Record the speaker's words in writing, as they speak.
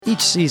Each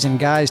season,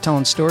 Guys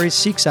Telling Stories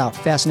seeks out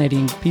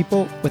fascinating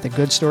people with a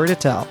good story to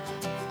tell.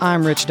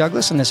 I'm Rich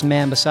Douglas, and this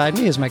man beside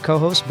me is my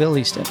co-host, Bill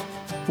Easton.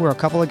 We're a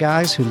couple of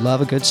guys who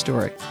love a good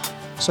story.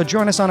 So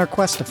join us on our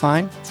quest to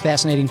find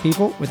fascinating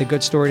people with a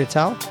good story to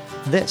tell.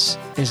 This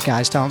is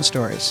Guys Telling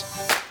Stories.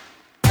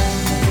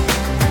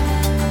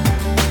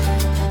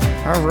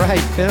 All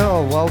right,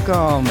 Bill,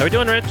 welcome. How are we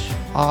doing, Rich?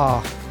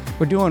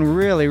 We're doing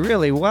really,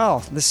 really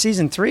well. This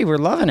season 3, we're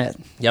loving it.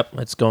 Yep,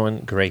 it's going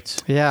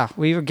great. Yeah,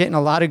 we were getting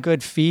a lot of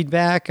good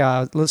feedback,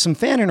 some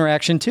fan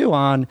interaction too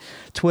on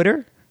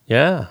Twitter.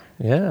 Yeah.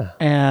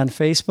 And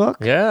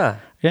Facebook. Yeah,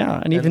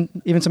 and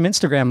even some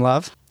Instagram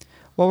love.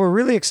 Well, we're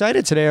really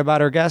excited today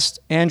about our guest,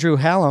 Andrew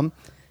Hallam.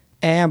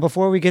 And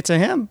before we get to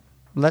him,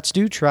 let's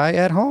do Try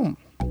at Home.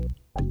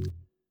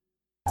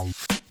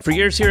 For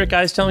years here at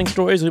Guys Telling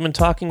Stories, we've been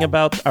talking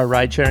about our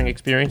ride-sharing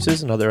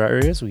experiences in other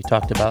areas. We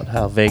talked about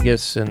how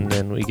Vegas, and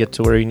then we get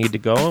to where you need to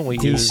go, and we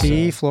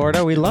DC,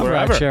 Florida, we love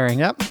ride-sharing,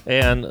 yep.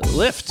 And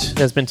Lyft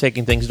has been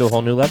taking things to a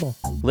whole new level.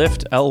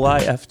 Lyft,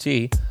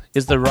 L-Y-F-T,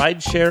 is the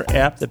ride-share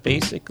app that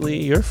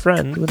basically your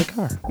friend with a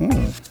car.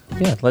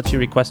 Yeah, it lets you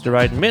request a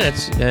ride in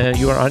minutes, and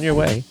you are on your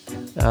way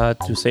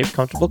to a safe,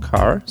 comfortable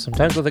car,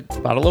 sometimes with a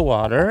bottle of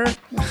water,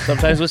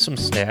 sometimes with some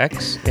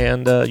snacks,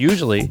 and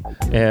usually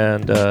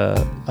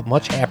a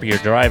much happier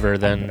driver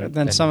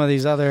than some of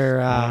these other...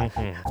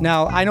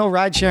 Now, I know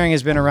ride-sharing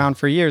has been around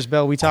for years,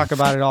 Bill. We talk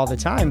about it all the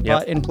time,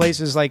 but in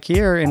places like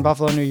here in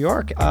Buffalo, New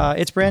York,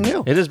 it's brand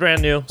new. It is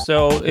brand new.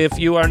 So if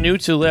you are new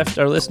to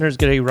Lyft, our listeners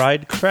get a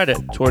ride credit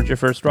towards your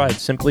first ride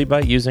simply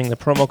by using the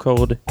promo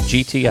code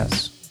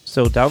GTS.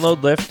 So download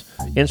Lyft,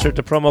 insert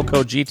the promo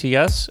code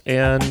GTS,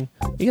 and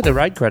you get a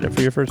ride credit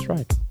for your first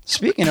ride.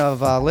 Speaking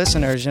of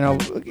listeners,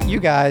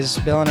 you guys,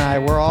 Bill and I,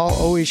 we're all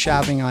always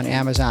shopping on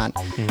Amazon.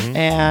 Mm-hmm.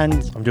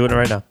 And I'm doing it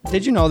right now.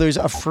 Did you know there's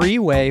a free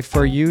way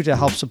for you to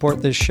help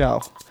support this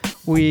show?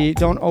 We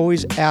don't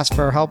always ask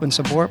for help and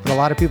support, but a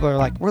lot of people are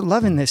like, we're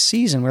loving this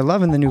season. We're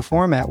loving the new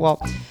format.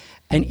 Well,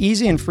 an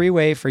easy and free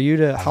way for you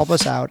to help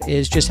us out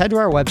is just head to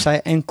our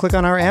website and click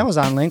on our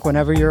Amazon link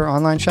whenever you're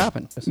online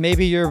shopping.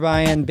 Maybe you're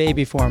buying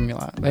baby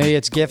formula. Maybe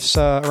it's gifts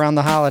around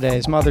the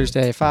holidays, Mother's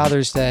Day,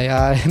 Father's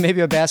Day.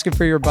 Maybe a basket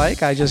for your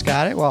bike. I just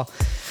got it. Well,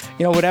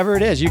 whatever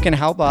it is, you can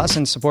help us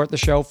and support the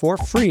show for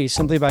free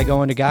simply by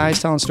going to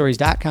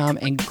guystellingstories.com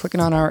and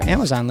clicking on our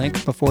Amazon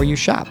link before you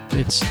shop.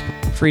 It's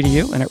free to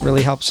you, and it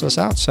really helps us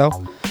out. So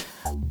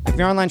if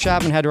you're online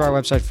shopping, head to our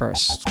website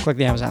first. Click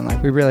the Amazon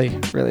link. We really,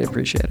 really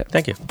appreciate it.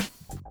 Thank you.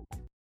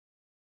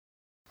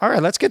 All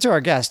right, let's get to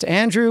our guest,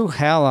 Andrew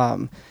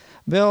Hallam.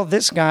 Bill,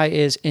 this guy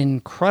is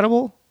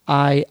incredible.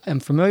 I am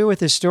familiar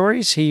with his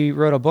stories. He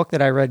wrote a book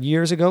that I read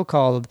years ago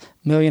called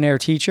Millionaire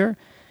Teacher,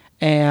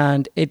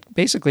 and it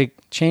basically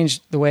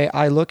changed the way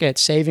I look at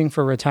saving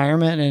for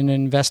retirement and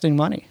investing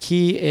money.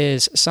 He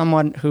is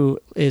someone who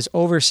is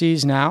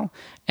overseas now,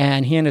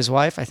 and he and his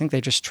wife, I think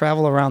they just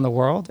travel around the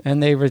world,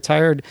 and they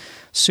retired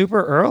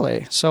super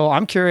early. So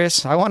I'm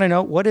curious. I want to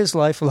know, what is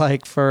life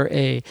like for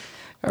a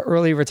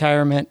early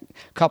retirement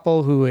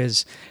couple who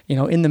is,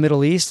 in the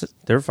Middle East?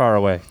 They're far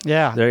away.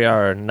 Yeah. They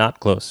are not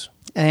close.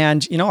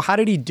 And, how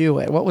did he do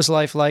it? What was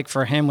life like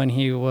for him when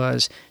he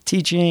was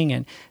teaching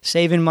and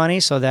saving money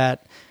so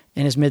that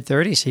in his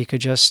mid-30s he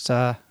could just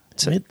kind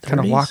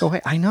of walk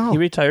away? I know. He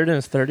retired in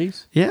his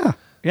 30s? Yeah.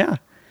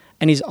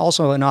 And he's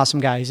also an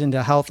awesome guy. He's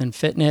into health and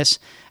fitness.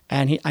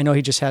 And I know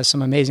he just has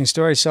some amazing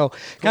stories. So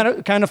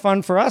kind of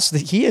fun for us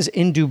that he is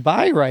in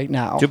Dubai right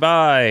now.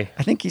 Dubai.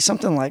 I think he's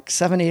something like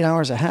 7-8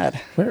 hours ahead.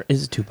 Where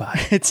is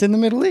Dubai? It's in the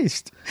Middle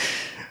East.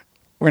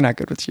 We're not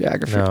good with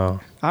geography.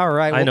 No. All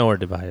right. I know where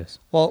Dubai is.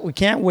 Well, we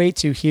can't wait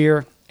to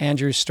hear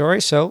Andrew's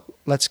story, so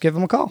let's give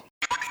him a call.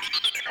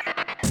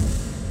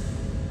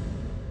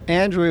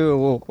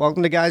 Andrew,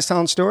 welcome to Guys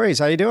Telling Stories.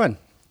 How you doing?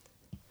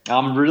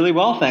 I'm really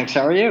well, thanks.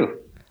 How are you?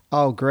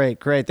 Oh,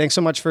 great. Thanks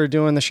so much for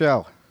doing the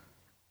show.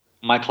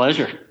 My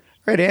pleasure.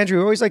 Right, Andrew,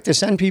 we always like to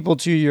send people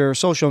to your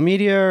social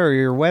media or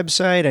your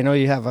website. I know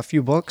you have a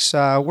few books.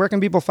 Where can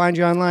people find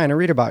you online and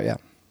read about you?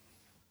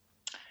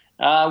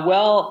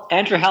 Well,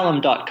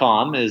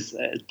 andrewhallam.com is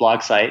a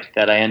blog site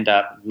that I end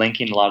up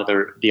linking a lot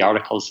of the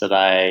articles that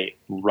I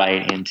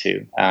write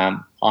into.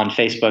 On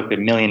Facebook, the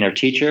Millionaire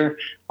Teacher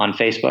on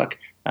Facebook,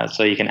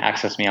 so you can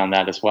access me on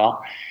that as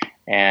well.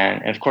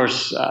 And of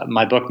course,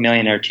 my book,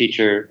 Millionaire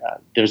Teacher,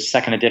 there's a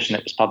second edition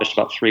that was published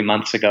about 3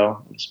 months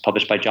ago. It was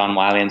published by John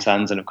Wiley &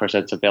 Sons, and of course,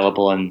 it's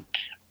available in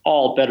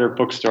all better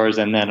bookstores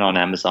and then on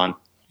Amazon.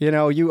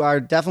 You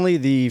are definitely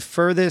the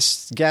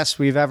furthest guest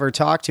we've ever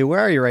talked to. Where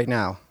are you right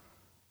now?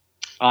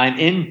 I'm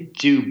in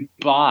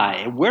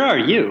Dubai. Where are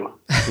you?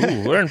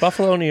 Ooh, we're in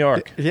Buffalo, New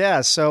York.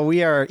 Yeah, so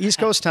we are East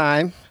Coast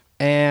time,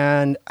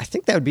 and I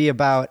think that would be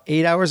about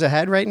 8 hours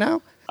ahead right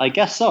now. I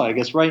guess so. I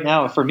guess right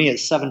now, for me,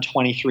 it's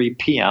 7:23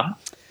 p.m.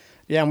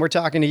 Yeah, and we're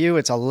talking to you.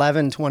 It's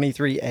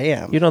 11:23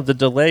 a.m. The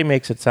delay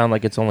makes it sound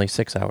like it's only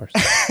 6 hours.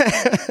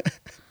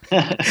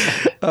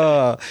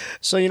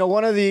 So,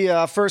 one of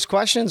the first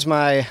questions,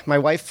 my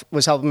wife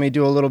was helping me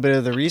do a little bit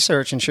of the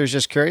research, and she was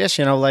just curious,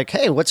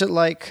 hey, what's it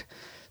like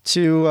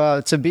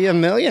to be a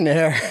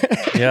millionaire.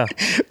 Yeah.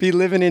 Be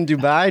living in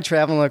Dubai,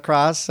 traveling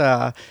across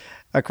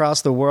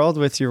the world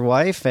with your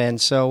wife. And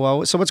so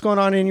what's going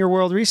on in your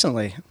world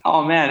recently?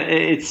 Oh man,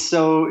 it's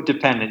so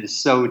dependent. It's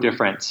so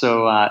different.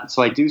 So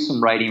I do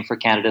some writing for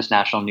Canada's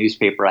national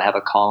newspaper. I have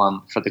a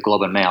column for the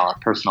Globe and Mail, a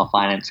personal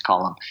finance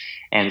column.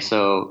 And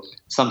so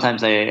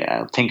sometimes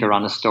I tinker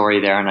on a story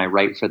there and I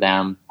write for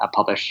them. I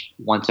publish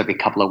once every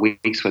couple of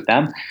weeks with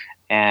them.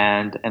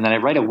 And then I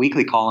write a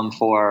weekly column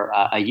for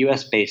a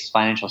US-based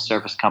financial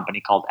service company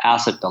called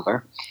Asset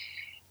Builder.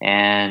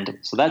 And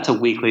so that's a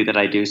weekly that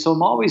I do. So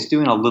I'm always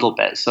doing a little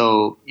bit.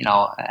 So,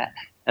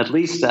 at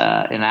least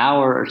an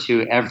hour or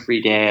two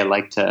every day, I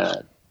like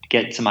to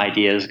get some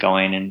ideas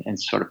going and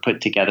sort of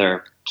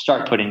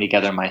start putting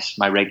together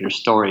my regular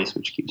stories,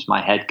 which keeps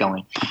my head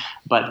going.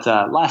 But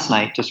last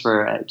night, just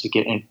to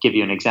give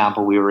you an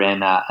example, we were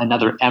in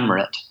another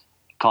emirate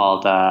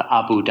called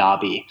Abu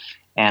Dhabi.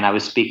 And I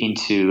was speaking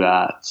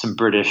to some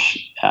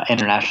British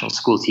international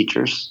school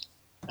teachers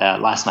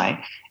last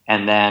night.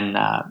 And then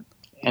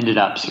ended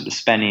up sort of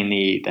spending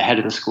the head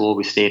of the school.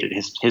 We stayed at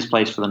his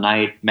place for the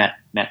night,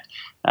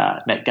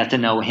 got to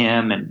know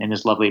him and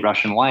his lovely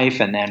Russian wife,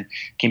 and then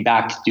came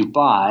back to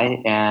Dubai,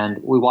 and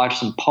we watched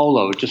some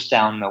polo just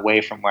down the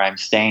way from where I'm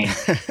staying.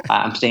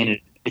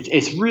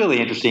 It's really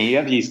interesting. You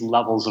have these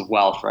levels of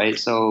wealth, right?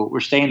 So we're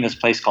staying in this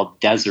place called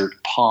Desert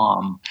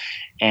Palm,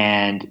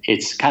 and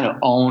it's kind of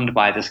owned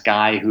by this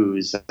guy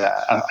who's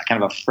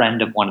kind of a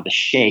friend of one of the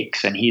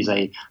sheikhs, and he's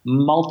a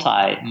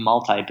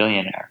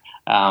multi-billionaire.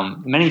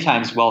 Many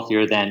times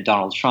wealthier than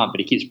Donald Trump, but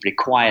he keeps pretty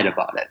quiet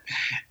about it.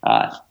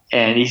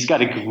 And he's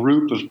got a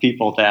group of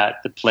people that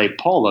play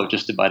polo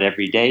just about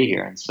every day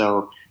here. And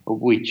so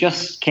we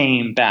just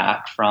came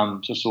back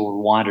from, just so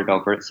we wandered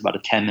over, it's about a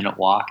 10-minute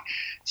walk,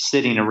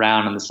 sitting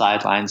around on the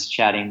sidelines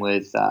chatting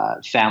with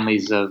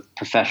families of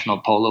professional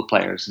polo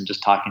players and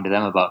just talking to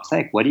them about, it's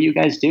like, what do you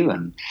guys do?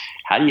 And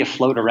how do you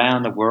float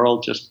around the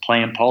world just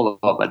playing polo?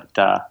 But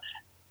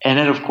and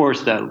then, of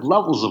course, the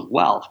levels of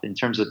wealth in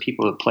terms of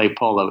people that play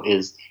polo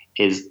is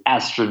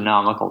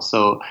astronomical.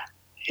 So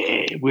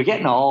we're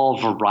getting all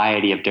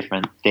variety of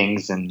different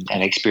things and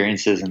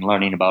experiences and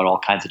learning about all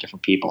kinds of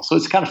different people. So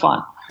it's kind of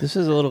fun. This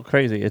is a little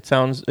crazy. It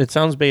sounds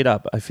made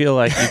up. I feel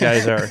like you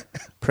guys are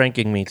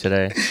pranking me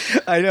today.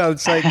 I know.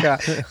 It's like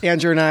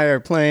Andrew and I are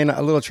playing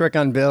a little trick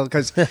on Bill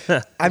because,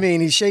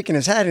 he's shaking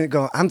his head and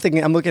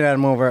I'm looking at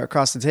him over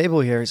across the table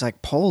here. He's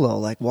like, polo,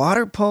 like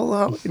water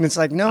polo? And it's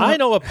like, no. I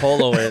know what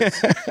polo is.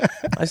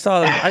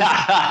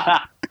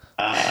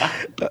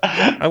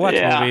 I watch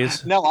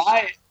movies. No,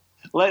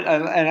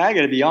 and I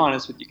got to be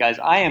honest with you guys.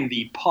 I am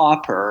the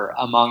pauper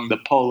among the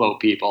polo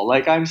people.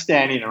 Like, I'm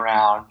standing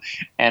around,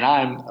 and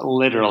I'm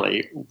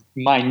literally,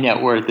 my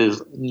net worth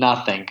is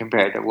nothing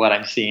compared to what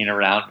I'm seeing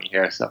around me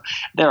here. So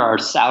there are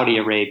Saudi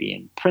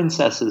Arabian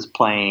princesses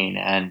playing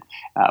and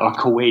or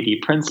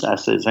Kuwaiti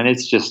princesses, and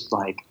it's just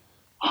like,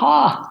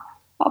 how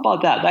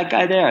about that? That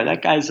guy there,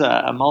 that guy's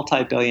a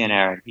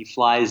multi-billionaire. He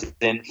flies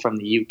in from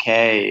the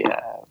UK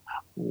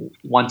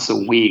once a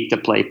week to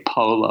play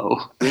polo.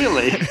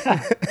 Really?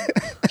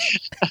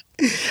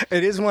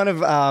 It is one of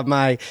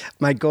my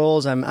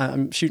goals.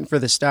 I'm shooting for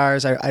the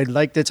stars. I'd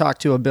like to talk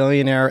to a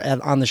billionaire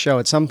on the show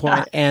at some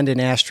point and an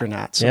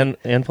astronaut. So,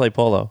 and play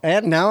polo.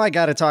 And now I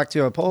got to talk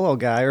to a polo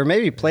guy or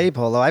maybe play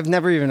polo. I've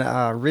never even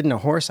ridden a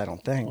horse, I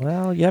don't think.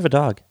 Well, you have a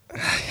dog.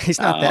 He's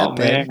not that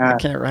big. Man. I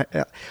can't write.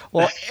 Yeah.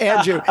 Well,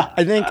 Andrew,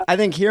 I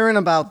think hearing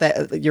about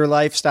that, your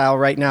lifestyle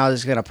right now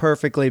is going to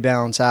perfectly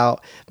balance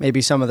out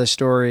maybe some of the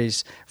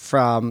stories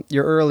from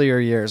your earlier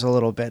years a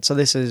little bit. So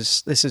this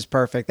is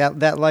perfect.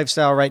 That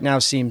lifestyle right now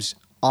seems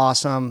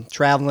awesome.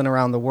 Traveling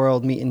around the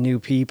world, meeting new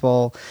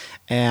people,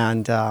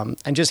 and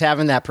just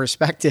having that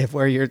perspective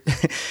where you're.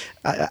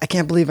 I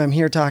can't believe I'm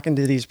here talking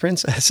to these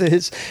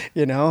princesses,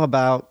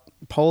 about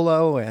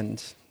polo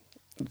and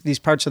these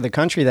parts of the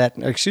country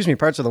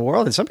parts of the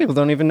world that some people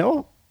don't even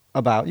know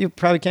about. You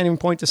probably can't even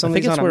point to some of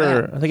these on a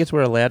map. I think it's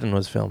where Aladdin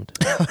was filmed.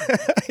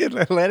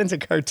 Aladdin's a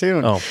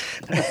cartoon. Oh.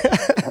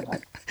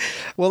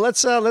 Well,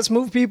 let's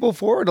move people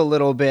forward a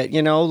little bit.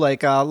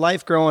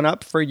 Life growing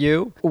up for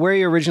you. Where are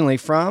you originally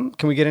from?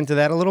 Can we get into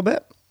that a little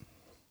bit?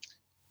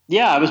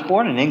 Yeah, I was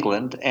born in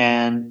England,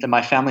 and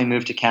my family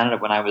moved to Canada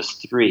when I was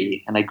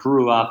 3, and I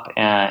grew up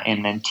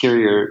in an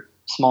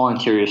small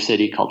interior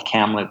city called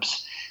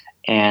Kamloops,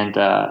 and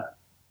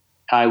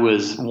I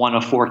was one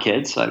of 4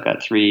 kids. So I've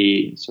got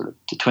 3 sort of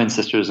twin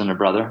sisters and a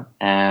brother.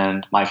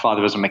 And my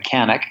father was a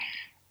mechanic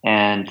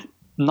and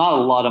not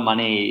a lot of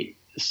money.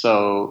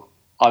 So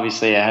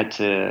obviously I had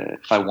to,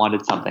 if I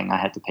wanted something, I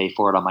had to pay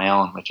for it on my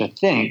own, which I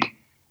think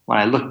when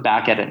I look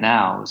back at it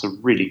now was a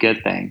really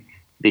good thing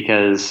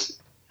because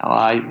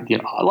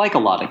like a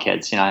lot of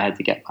kids, I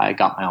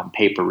got my own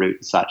paper route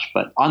and such,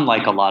 but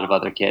unlike a lot of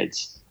other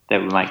kids that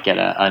might get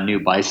a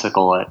new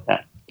bicycle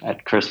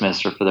at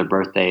Christmas or for their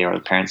birthday, or the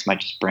parents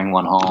might just bring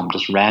one home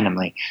just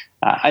randomly.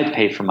 I'd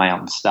pay for my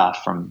own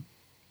stuff from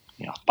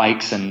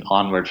bikes and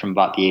onward from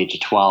about the age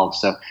of 12.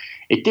 So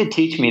it did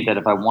teach me that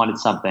if I wanted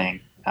something,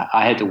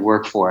 I had to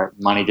work for it.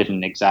 Money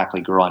didn't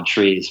exactly grow on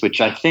trees,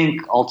 which I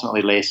think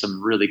ultimately lays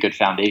some really good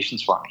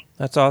foundations for me.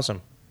 That's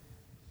awesome.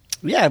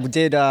 Yeah.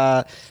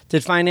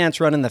 Did finance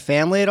run in the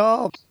family at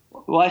all?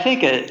 Well, I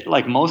think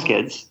like most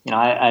kids,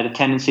 I had a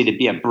tendency to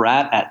be a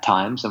brat at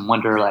times and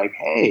wonder like,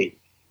 hey,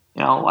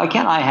 why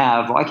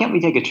can't we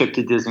take a trip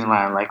to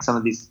Disneyland like some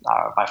of these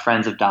my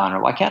friends have done,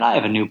 or why can't I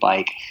have a new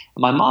bike?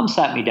 And my mom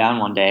sat me down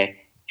one day,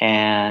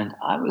 and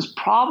I was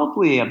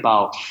probably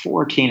about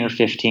 14 or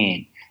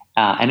 15.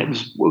 And it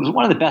was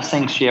one of the best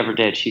things she ever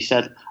did. She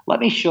said, let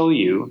me show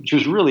you. She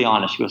was really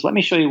honest. She goes, let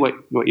me show you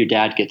what your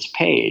dad gets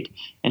paid.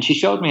 And she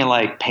showed me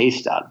like pay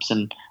stubs,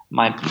 and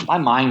my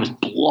mind was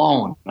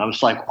blown. I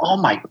was like, oh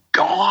my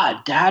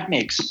God, Dad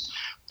makes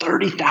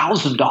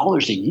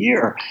 $30,000 a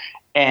year.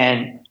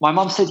 And my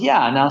mom said,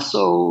 yeah, now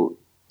so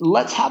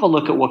let's have a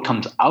look at what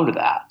comes out of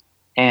that.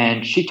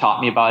 And she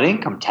taught me about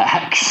income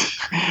tax.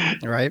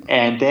 Right.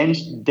 And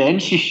then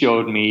she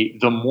showed me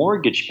the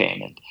mortgage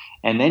payment.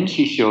 And then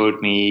she showed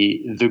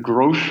me the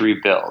grocery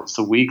bills,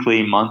 the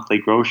weekly, monthly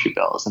grocery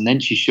bills. And then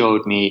she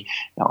showed me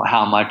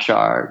how much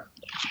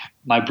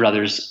my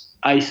brother's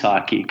ice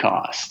hockey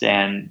cost.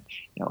 And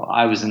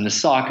I was in the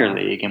soccer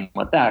league and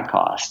what that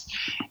cost.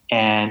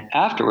 And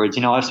afterwards,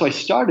 so I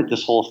started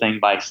this whole thing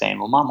by saying,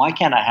 well, Mom, why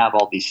can't I have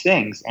all these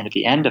things? And at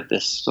the end of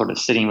this sort of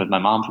sitting with my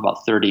mom for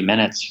about 30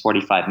 minutes,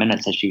 45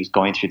 minutes as she was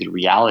going through the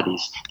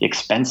realities, the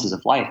expenses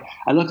of life,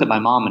 I looked at my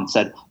mom and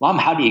said, Mom,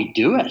 how do you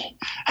do it?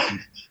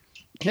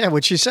 Yeah,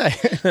 what'd she say?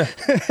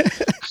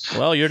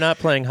 Well, you're not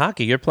playing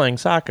hockey; you're playing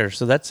soccer,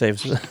 so that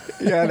saves.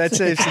 Yeah, that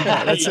saves some.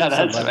 That's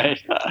right.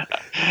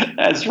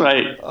 That's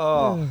right.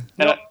 Oh,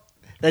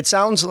 it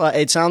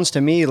sounds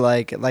to me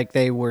like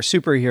they were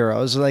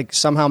superheroes, like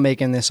somehow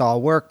making this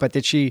all work. But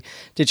did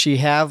she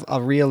have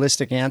a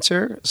realistic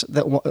answer?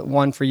 That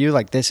one for you,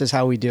 like this is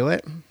how we do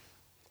it.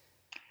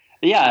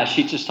 Yeah,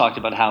 she just talked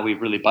about how we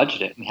really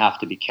budget it. We have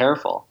to be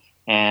careful.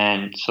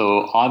 And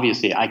so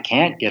obviously I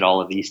can't get all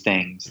of these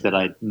things that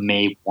I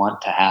may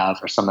want to have,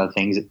 or some of the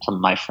things that some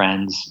of my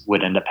friends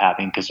would end up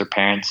having because their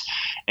parents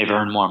have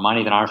earned more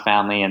money than our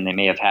family, and they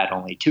may have had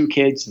only 2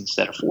 kids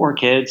instead of 4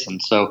 kids. And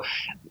so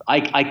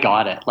I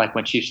got it. Like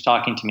when she was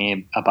talking to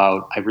me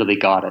about, I really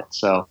got it.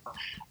 So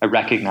I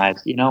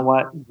recognized, you know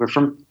what, we're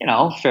from,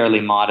 fairly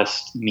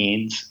modest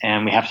means,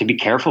 and we have to be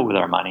careful with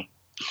our money.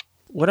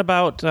 What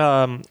about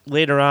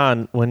later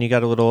on when you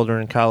got a little older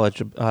in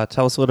college?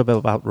 Tell us a little bit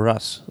about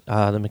Russ,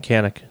 the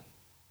mechanic.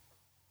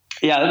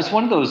 Yeah, it was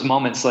one of those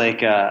moments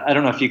like, I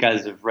don't know if you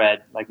guys have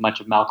read like much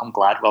of Malcolm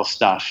Gladwell's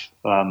stuff,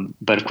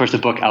 but of course the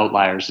book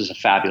Outliers is a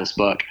fabulous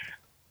book.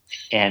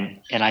 And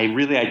I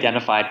really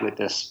identified with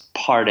this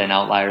part in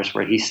Outliers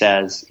where he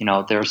says,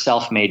 they're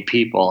self-made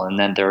people, and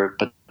then there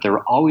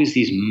are always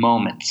these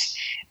moments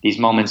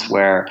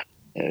where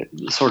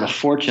sort of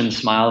fortune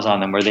smiles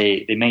on them, where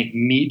they may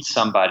meet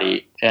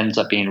somebody ends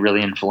up being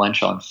really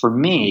influential. And for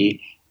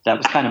me, that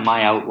was kind of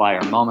my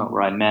outlier moment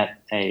where I met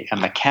a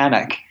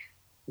mechanic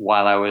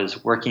while I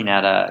was working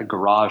at a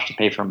garage to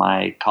pay for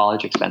my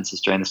college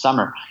expenses during the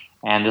summer.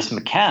 And this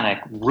mechanic,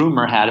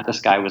 rumor had it, this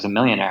guy was a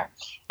millionaire.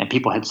 And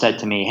people had said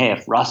to me, hey,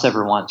 if Russ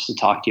ever wants to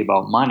talk to you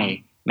about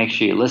money, make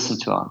sure you listen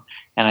to him.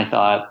 And I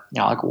thought,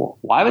 well,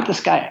 why would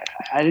this guy,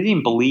 I didn't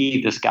even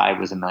believe this guy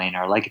was a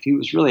millionaire. Like if he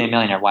was really a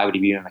millionaire, why would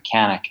he be a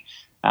mechanic?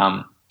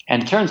 And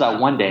it turns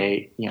out one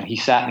day, he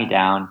sat me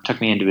down,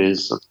 took me into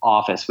his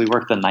office. We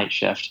worked the night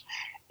shift.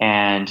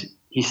 And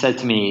he said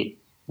to me,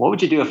 what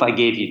would you do if I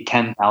gave you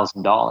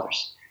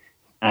 $10,000?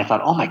 And I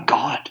thought, oh my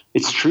God,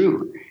 it's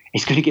true.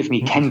 He's going to give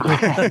me 10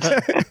 grand.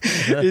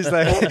 He's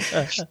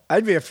like,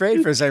 I'd be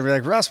afraid for a second. I'd be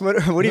like, Russ, what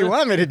do you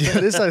want me to do?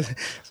 This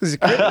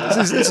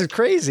is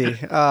crazy.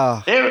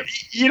 Oh.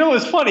 It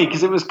was funny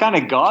because it was kind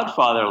of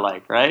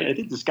Godfather-like, right? I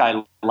think this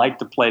guy liked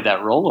to play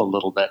that role a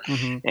little bit.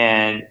 Mm-hmm.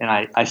 And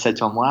I said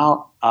to him,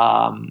 well,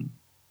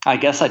 I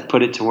guess I'd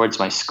put it towards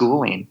my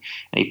schooling.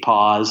 And he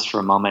paused for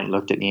a moment, he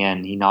looked at me,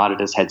 and he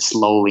nodded his head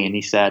slowly, and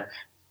he said,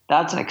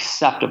 that's an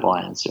acceptable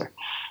answer.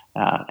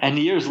 And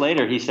years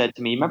later, he said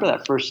to me, remember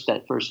that first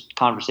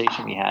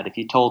conversation we had? If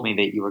you told me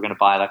that you were going to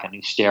buy like a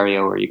new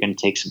stereo or you're going to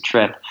take some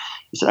trip,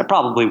 he said, I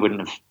probably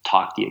wouldn't have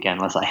talked to you again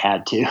unless I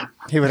had to.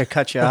 He would have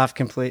cut you off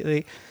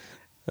completely.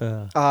 He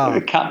would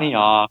have cut me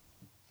off.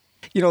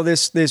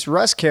 This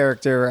Russ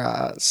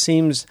character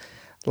seems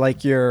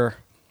like you're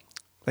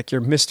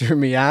Mr.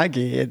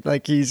 Miyagi.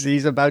 Like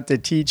he's about to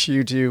teach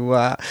you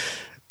to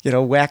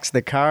wax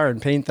the car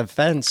and paint the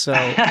fence.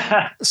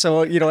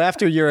 So,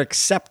 after your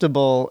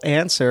acceptable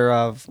answer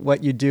of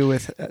what you do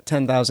with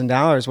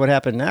 $10,000, what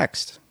happened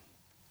next?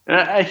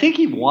 I think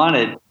he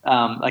wanted,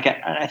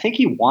 I think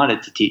he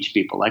wanted to teach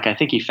people. Like, I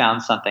think he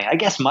found something, I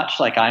guess, much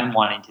like I'm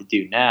wanting to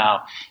do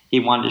now. He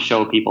wanted to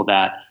show people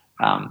that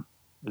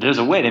there's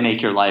a way to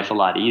make your life a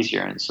lot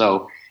easier. And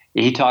so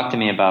he talked to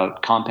me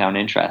about compound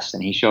interest,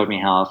 and he showed me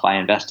how if I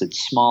invested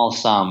small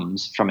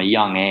sums from a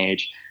young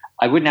age,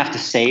 I wouldn't have to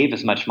save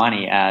as much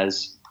money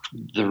as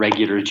the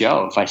regular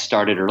Joe if I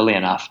started early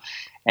enough.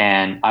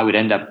 And I would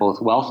end up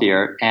both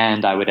wealthier,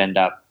 and I would end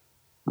up,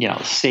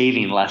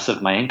 saving less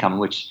of my income,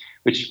 which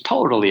which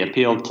totally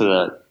appealed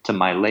to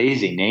my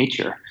lazy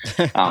nature.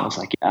 I was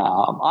like, yeah,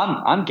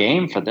 I'm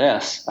game for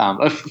this.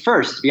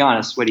 First, to be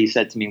honest, what he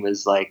said to me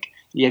was like,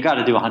 you got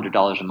to do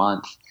 $100 a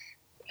month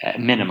at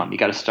minimum. You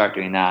got to start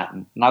doing that.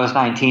 And I was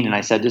 19, and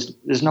I said,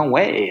 there's no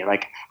way.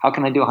 Like, how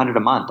can I do 100 a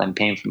month? I'm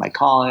paying for my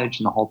college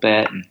and the whole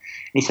bit. And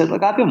he said,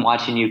 look, I've been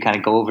watching you kind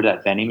of go over to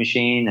that vending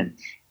machine, and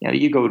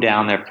you go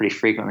down there pretty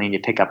frequently, and you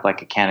pick up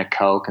like a can of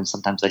Coke, and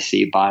sometimes I see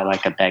you buy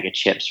like a bag of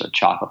chips or a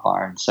chocolate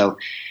bar. And so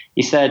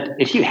he said,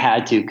 if you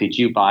had to, could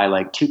you buy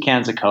like 2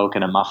 cans of Coke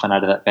and a muffin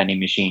out of that vending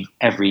machine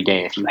every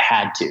day if you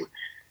had to?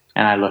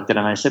 And I looked at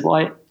him and I said,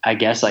 well, I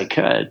guess I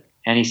could.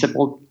 And he said,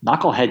 well,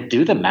 knucklehead,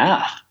 do the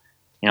math.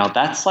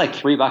 That's like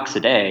 $3 a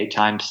day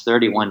times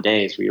 31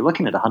 days, where you're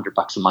looking at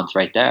 $100 a month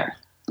right there.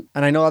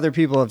 And I know other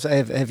people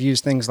have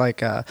used things like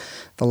the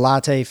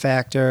latte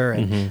factor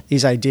and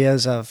these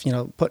ideas of,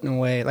 putting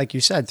away, like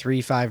you said,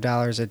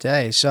 $3-5 a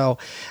day. So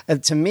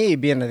to me,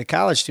 being a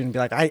college student, be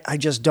like, I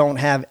just don't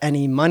have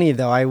any money,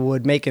 though. I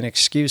would make an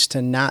excuse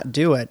to not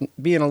do it.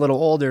 Being a little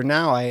older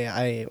now,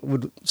 I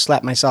would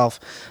slap myself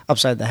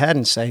upside the head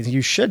and say,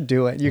 you should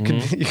do it. You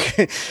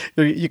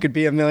could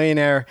be a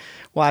millionaire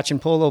watching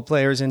polo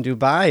players in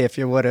Dubai if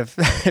you would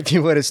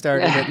have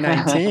started at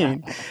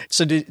 19.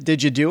 So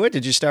did you do it?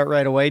 Did you start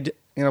right away,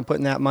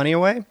 putting that money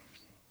away?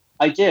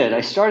 I did.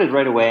 I started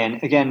right away.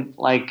 And again,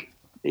 like,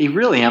 he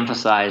really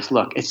emphasized,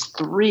 look, it's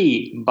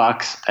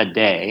 $3 a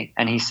day.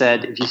 And he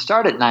said, if you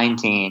start at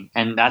 19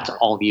 and that's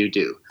all you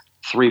do,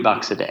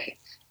 $3 a day,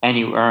 and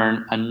you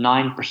earn a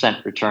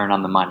 9% return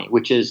on the money,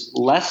 which is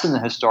less than the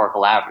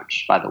historical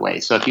average, by the way.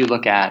 So if you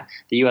look at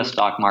the U.S.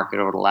 stock market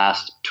over the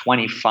last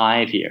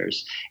 25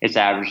 years, it's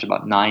averaged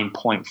about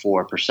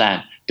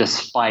 9.4%,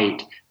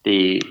 despite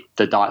the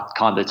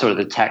dot-com,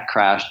 the tech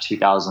crash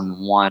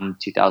 2001,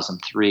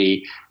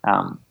 2003,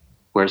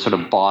 where it sort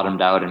of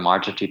bottomed out in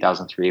March of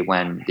 2003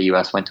 when the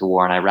U.S. went to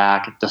war in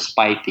Iraq.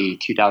 Despite the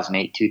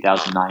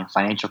 2008-2009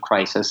 financial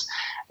crisis,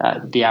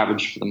 the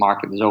average for the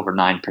market was over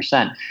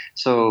 9%.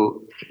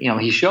 So,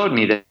 he showed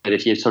me that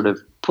if you sort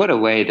of put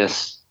away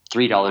this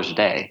 $3 a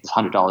day, it's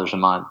 $100 a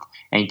month,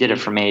 and you did it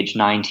from age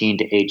 19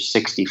 to age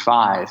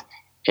 65,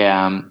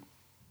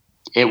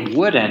 it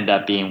would end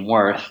up being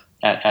worth,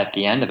 at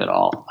the end of it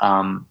all,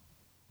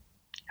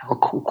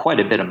 quite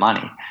a bit of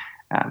money,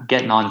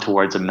 getting on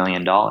towards $1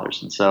 million.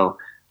 And so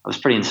I was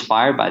pretty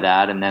inspired by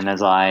that. And then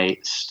as I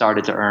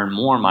started to earn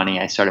more money,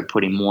 I started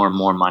putting more and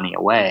more money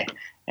away.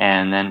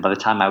 And then by the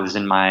time I was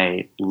in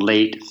my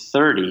late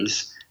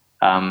 30s,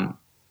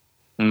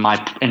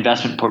 my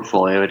investment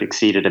portfolio had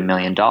exceeded $1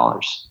 million.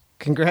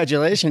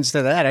 Congratulations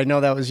to that. I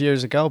know that was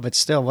years ago, but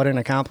still, what an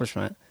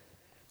accomplishment.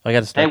 I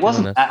got to start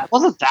doing this. It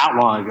wasn't that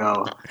long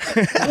ago.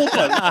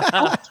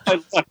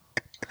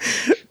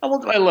 How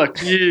old do I look?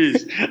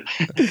 Jeez.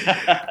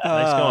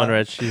 Nice going,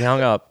 Rich. He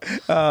hung up.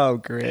 Oh,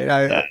 great.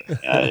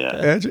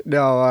 Yeah.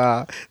 No,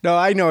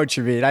 I know what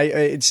you mean.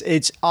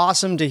 It's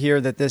awesome to hear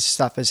that this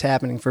stuff is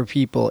happening for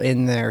people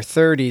in their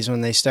 30s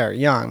when they start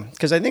young.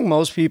 Because I think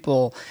most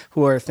people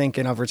who are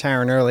thinking of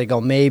retiring early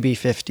go maybe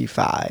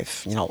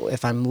 55.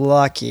 If I'm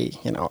lucky,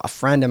 a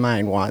friend of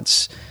mine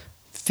wants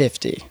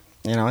 50.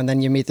 And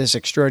then you meet this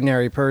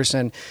extraordinary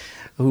person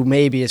who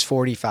maybe is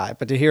 45.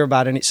 But to hear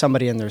about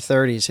somebody in their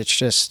 30s, it's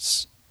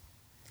just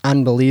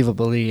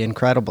unbelievably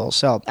incredible.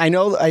 So I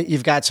know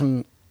you've got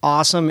some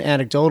awesome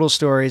anecdotal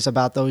stories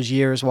about those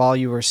years while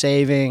you were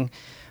saving,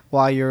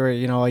 while you were,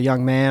 a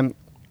young man.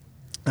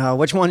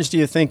 Which ones do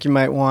you think you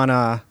might want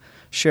to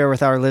share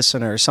with our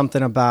listeners?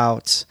 Something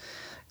about,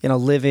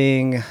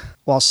 living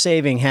while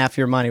saving half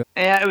your money.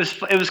 Yeah, it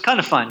was kind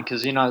of fun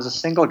because, I was a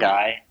single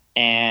guy.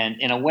 And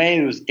in a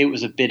way, it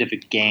was a bit of a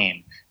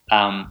game.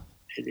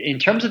 In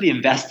terms of the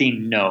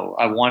investing, no.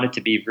 I wanted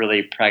to be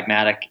really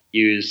pragmatic,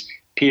 use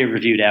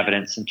peer-reviewed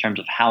evidence in terms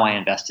of how I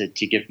invested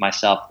to give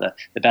myself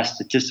the best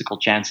statistical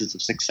chances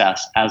of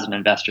success as an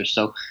investor.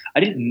 So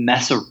I didn't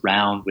mess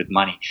around with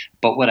money.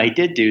 But what I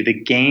did do, the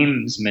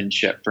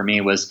gamesmanship for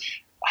me was,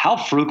 how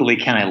frugally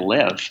can I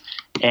live?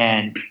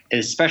 And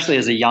especially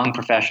as a young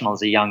professional,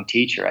 as a young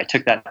teacher, I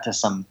took that to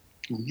some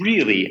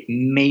really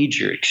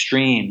major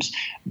extremes,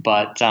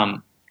 but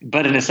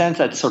in a sense,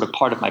 that's sort of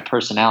part of my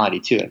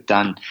personality too. I've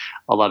done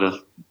a lot of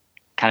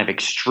kind of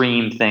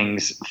extreme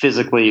things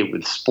physically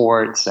with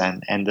sports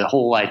and the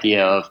whole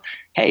idea of,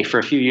 hey, for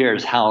a few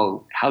years,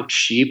 how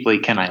cheaply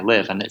can I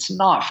live? And it's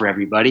not for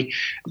everybody,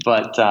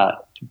 but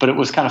it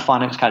was kind of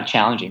fun. It was kind of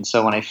challenging.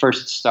 So when I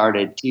first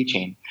started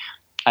teaching,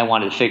 I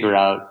wanted to figure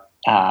out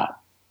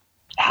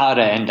how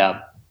to end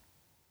up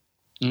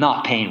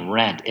not paying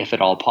rent, if at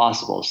all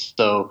possible.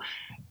 So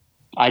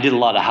I did a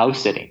lot of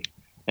house sitting.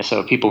 And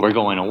so people were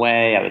going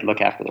away, I would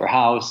look after their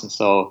house. And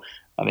so,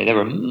 there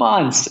were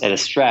months at a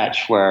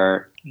stretch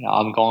where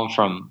I'm going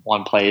from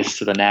one place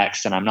to the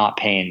next and I'm not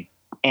paying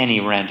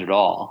any rent at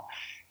all,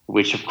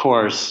 which of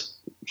course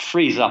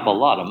frees up a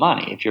lot of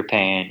money if you're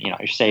paying,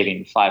 you're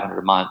saving $500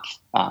 a month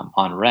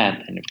on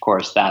rent. And of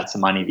course, that's the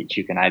money that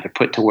you can either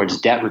put towards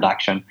debt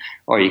reduction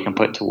or you can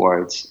put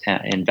towards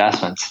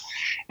investments.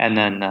 And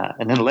then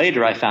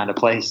later I found a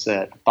place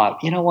that I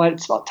thought, you know what,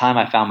 it's about time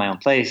I found my own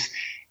place.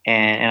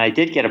 And I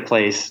did get a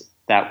place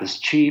that was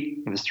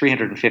cheap. It was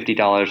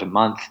 $350 a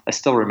month. I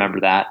still remember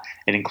that.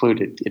 It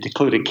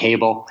included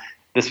cable.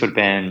 This would have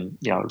been,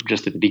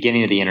 just at the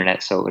beginning of the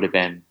internet. So it would have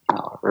been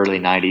early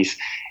 90s.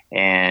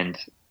 And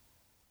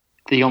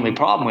the only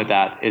problem with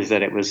that is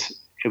that it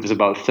was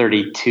about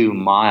 32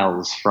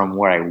 miles from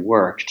where I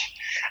worked.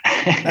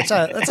 That's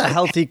a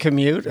healthy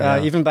commute,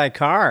 even by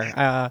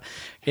car.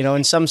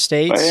 In some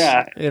states,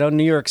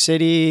 New York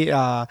City,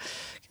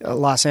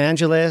 Los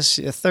Angeles,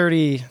 a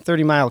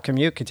 30 mile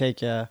commute could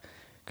take you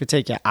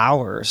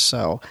hours.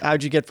 So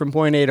how'd you get from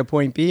point A to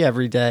point B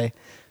every day?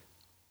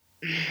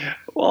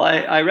 Well,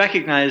 I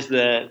recognize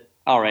that,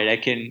 all right, I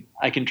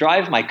can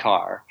drive my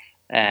car.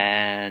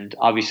 And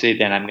obviously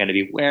then I'm going to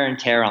be wear and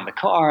tear on the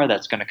car.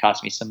 That's going to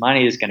cost me some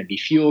money. There's going to be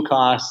fuel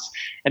costs.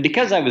 And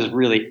because I was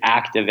really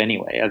active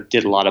anyway, I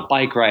did a lot of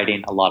bike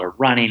riding, a lot of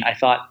running. I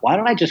thought, why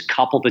don't I just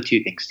couple the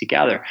two things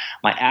together?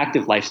 My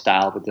active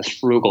lifestyle with this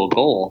frugal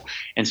goal.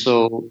 And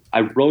so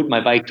I rode my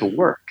bike to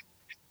work.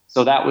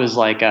 So that was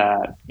like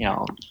a,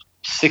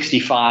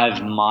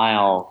 65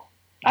 mile,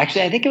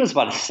 actually, I think it was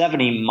about a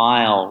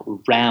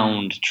 70-mile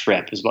round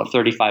trip. It was about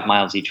 35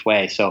 miles each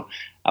way. So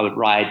I would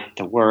ride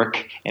to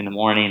work in the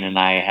morning, and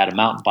I had a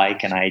mountain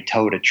bike, and I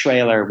towed a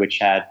trailer which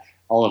had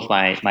all of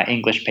my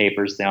English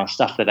papers,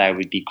 stuff that I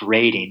would be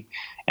grading.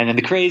 And then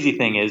the crazy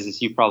thing is,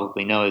 as you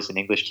probably know as an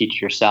English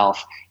teacher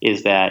yourself,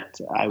 is that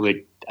I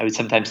would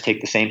sometimes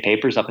take the same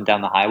papers up and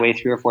down the highway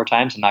 3 or 4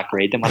 times and not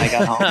grade them when I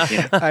got home.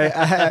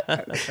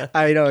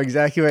 I know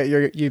exactly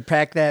what you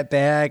pack that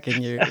bag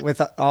and you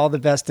with all the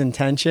best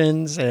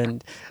intentions,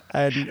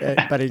 but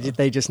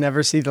they just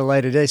never see the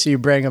light of day. So you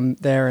bring them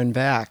there and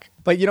back.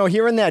 But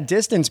here in that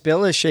distance,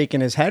 Bill is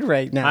shaking his head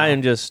right now.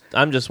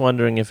 I'm just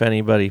wondering if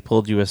anybody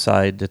pulled you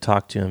aside to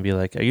talk to and be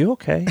like, "Are you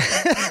okay?"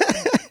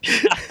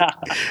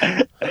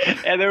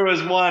 And there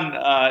was one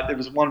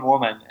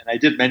woman, and I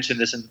did mention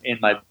this in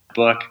my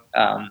book.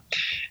 I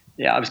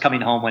was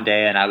coming home one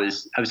day, and I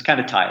was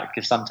kind of tired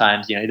because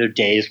sometimes there are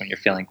days when you're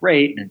feeling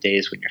great and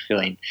days when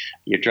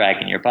you're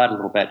dragging your butt a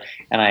little bit.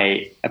 And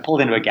I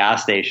pulled into a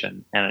gas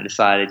station, and I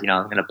decided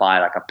I'm going to buy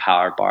like a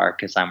power bar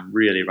because I'm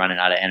really running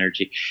out of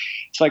energy.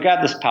 So I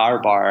grabbed this power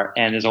bar,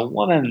 and there's a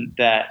woman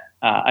that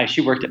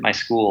she worked at my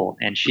school,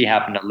 and she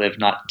happened to live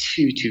not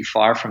too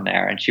far from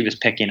there, and she was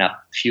picking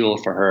up fuel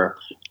for her.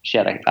 She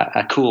had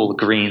a cool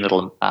green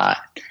little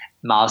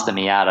Mazda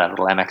Miata,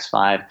 little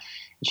MX-5.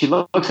 And she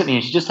looks at me,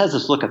 and she just has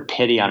this look of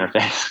pity on her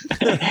face.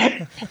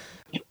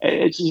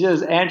 And she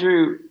says,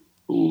 "Andrew,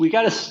 we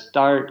got to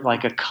start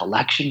like a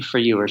collection for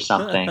you or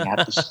something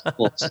at the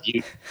school so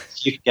you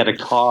can get a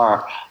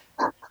car."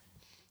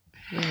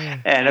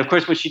 And of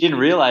course, what she didn't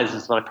realize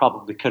is that I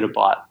probably could have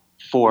bought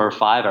 4 or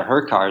 5 of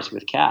her cars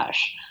with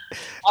cash.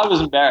 I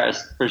was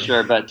embarrassed for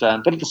sure, but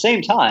at the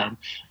same time,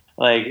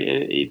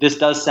 this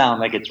does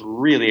sound like it's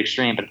really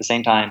extreme, but at the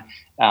same time,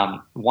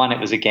 one, it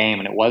was a game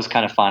and it was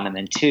kind of fun, and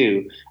then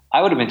 2,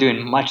 I would have been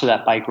doing much of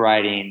that bike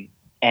riding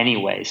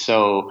anyway.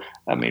 So,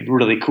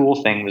 really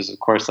cool thing was, of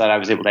course, that I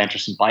was able to enter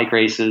some bike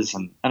races,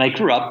 and I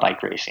grew up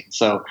bike racing.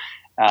 So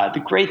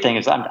the great thing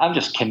is I'm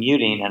just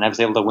commuting, and I was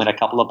able to win a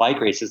couple of bike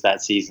races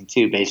that season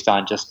too, based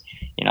on just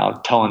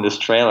towing this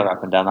trailer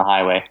up and down the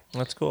highway.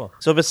 That's cool.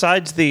 So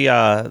besides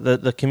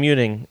the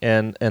commuting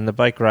and the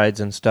bike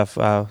rides and stuff,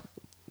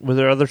 were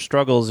there other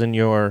struggles in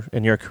your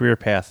career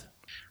path?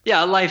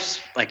 Yeah, life's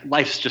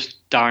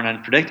just darn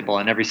unpredictable,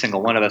 and every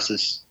single one of us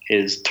is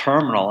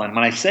terminal. And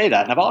when I say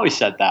that, and I've always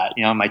said that,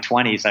 in my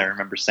 20s, I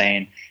remember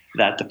saying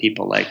that to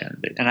people,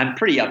 and I'm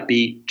pretty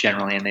upbeat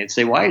generally, and they'd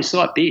say, "Why are you so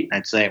upbeat?" And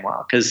I'd say,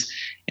 "Well, because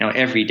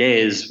every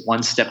day is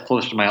one step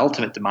closer to my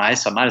ultimate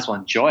demise, so I might as well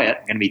enjoy it.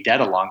 I'm going to be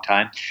dead a long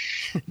time."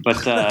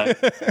 But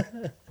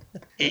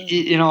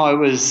it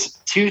was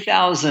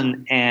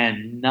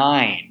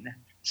 2009,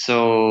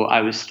 so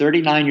I was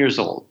 39 years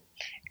old,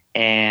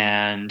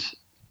 and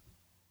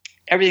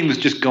everything was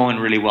just going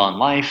really well in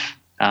life.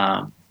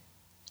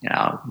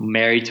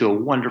 Married to a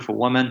wonderful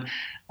woman.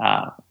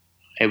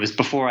 It was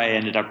before I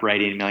ended up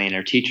writing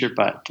Millionaire Teacher,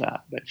 but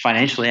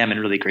financially I'm in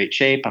really great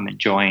shape. I'm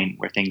enjoying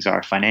where things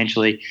are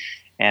financially,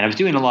 and I was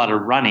doing a lot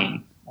of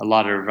running, a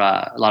lot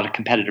of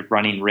competitive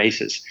running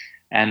races.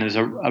 And there's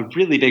a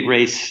really big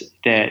race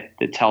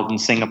that's held in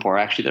Singapore.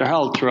 Actually, they're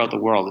held throughout the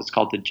world. It's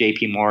called the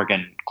JP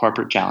Morgan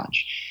Corporate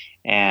Challenge,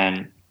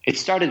 and it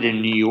started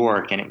in New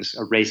York, and it was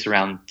a race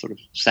around sort of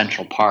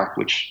Central Park,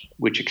 which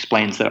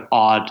explains the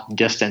odd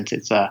distance.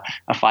 It's a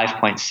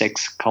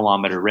 5.6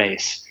 kilometer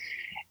race,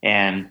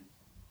 and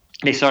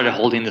they started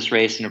holding this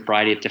race in a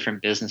variety of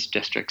different business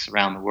districts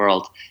around the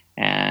world.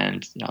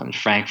 And in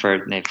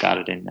Frankfurt, and they've got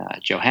it in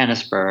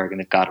Johannesburg, and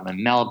they've got them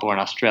in Melbourne,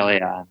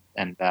 Australia,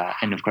 and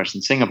of course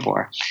in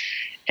Singapore.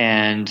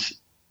 And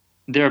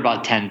there are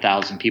about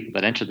 10,000 people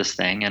that enter this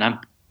thing, and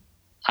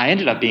I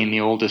ended up being the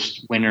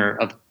oldest winner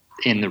of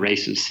in the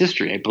race's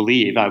history. I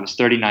believe I was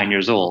 39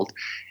 years old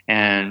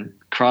and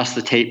crossed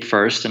the tape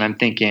first. And I'm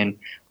thinking,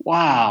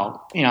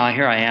 wow,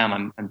 here I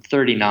am. I'm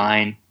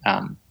 39,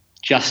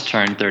 just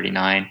turned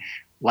 39.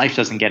 Life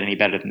doesn't get any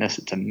better than this.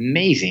 It's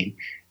amazing.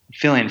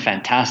 Feeling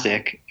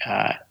fantastic.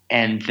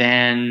 And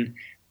then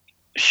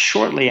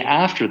shortly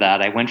after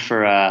that, I went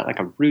for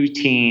a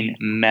routine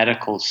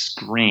medical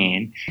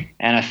screen,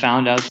 and I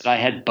found out that I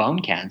had bone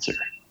cancer.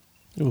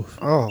 Oof.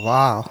 Oh,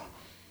 wow.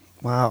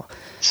 Wow.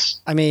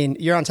 I mean,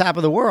 you're on top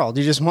of the world.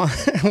 You just won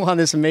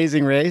this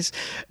amazing race.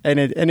 And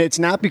it's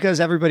not because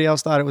everybody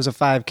else thought it was a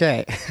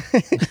 5K.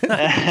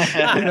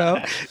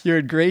 You're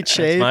in great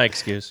shape. That's my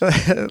excuse.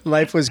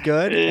 Life was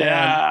good.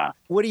 Yeah. And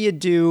what do you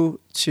do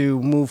to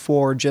move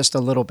forward just a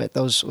little bit,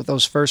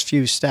 those first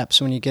few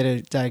steps when you get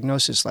a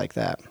diagnosis like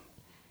that?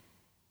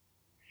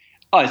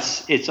 Oh,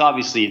 it's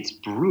obviously it's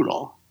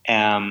brutal.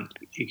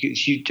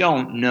 Because you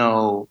don't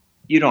know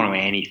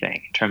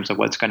anything in terms of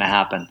what's going to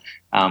happen.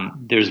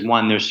 There's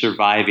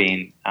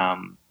surviving.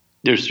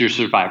 There's your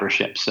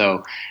survivorship.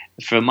 So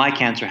for my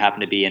cancer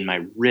happened to be in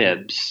my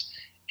ribs,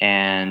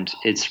 and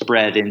it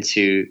spread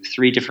into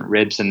 3 different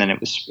ribs, and then it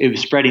was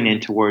spreading in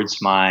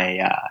towards my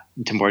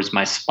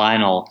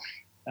spinal,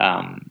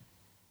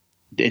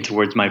 in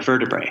towards my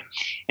vertebrae.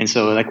 And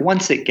so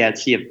once the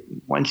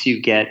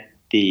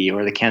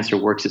cancer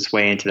works its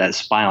way into that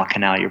spinal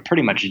canal, you're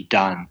pretty much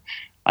done.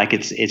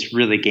 It's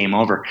really game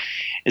over.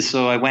 And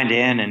so I went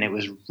in, and it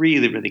was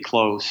really, really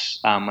close.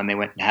 When they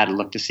went and had a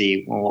look to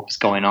see what was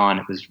going on,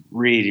 it was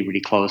really,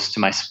 really close to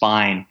my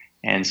spine.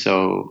 And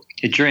so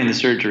during the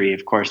surgery,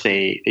 of course,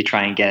 they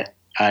try and get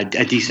a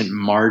decent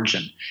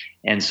margin.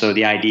 And so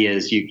the idea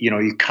is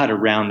you cut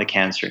around the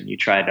cancer, and you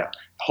try to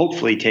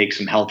hopefully take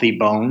some healthy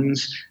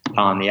bones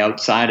on the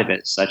outside of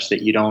it, such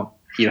that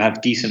you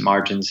have decent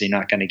margins. You're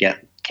not going to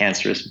get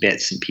cancerous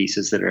bits and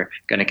pieces that are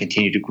going to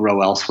continue to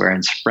grow elsewhere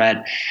and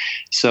spread.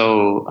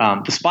 So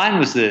the spine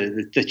was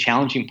the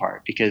challenging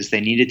part, because they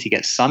needed to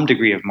get some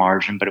degree of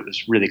margin, but it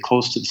was really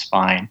close to the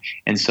spine.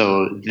 And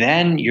so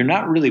then you're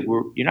not really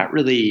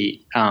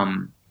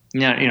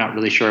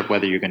sure of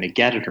whether you're going to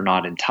get it or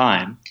not in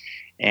time.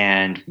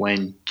 And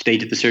when they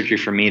did the surgery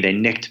for me, they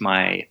nicked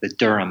the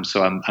dura,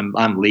 so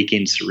I'm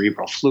leaking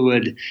cerebral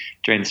fluid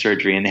during the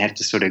surgery, and they have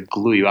to sort of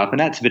glue you up, and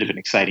that's a bit of an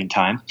exciting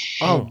time.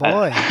 Oh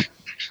boy.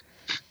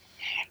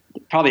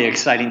 Probably an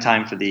exciting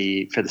time for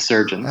the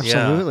surgeons.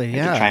 Absolutely,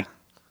 yeah. To try and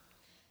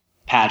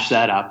patch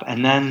that up,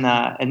 and then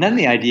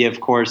the idea, of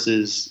course,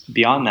 is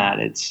beyond that.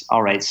 It's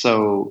all right.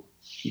 So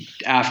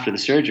after the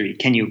surgery,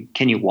 can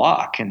you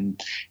walk,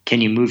 and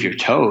can you move your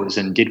toes,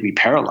 and did we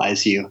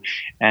paralyze you?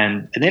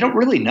 And they don't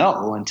really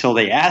know until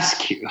they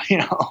ask you.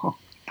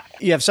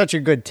 You have such a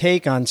good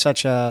take on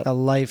such a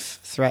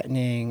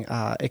life-threatening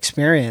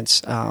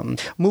experience.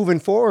 Moving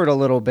forward a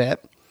little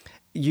bit.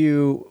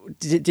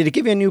 Did it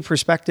give you a new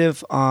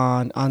perspective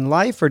on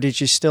life, or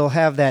did you still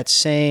have that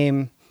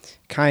same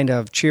kind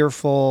of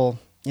cheerful,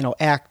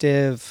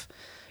 active,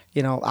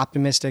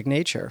 optimistic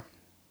nature?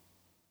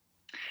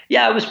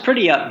 Yeah, it was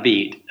pretty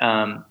upbeat,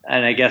 and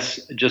I guess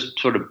just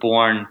sort of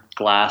born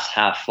glass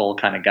half full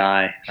kind of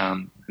guy.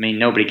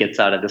 Nobody gets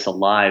out of this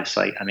alive,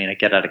 so I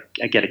get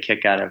a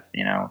kick out of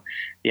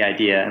the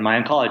idea. And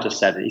my oncologist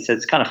said it. He said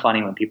it's kind of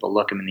funny when people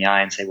look him in the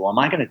eye and say, "Well, am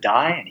I going to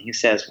die?" And he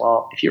says,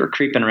 "Well, if you were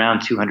creeping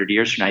around 200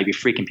 years from now, you'd be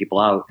freaking people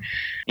out.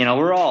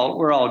 We're all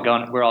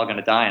going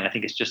to die, and I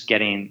think it's just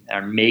getting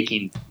or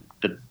making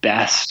the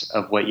best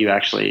of what you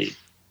actually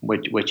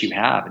what you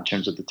have in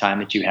terms of the time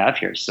that you have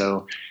here."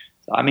 So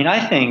I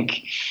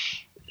think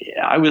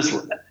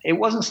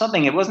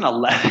it wasn't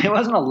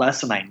a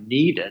lesson I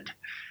needed,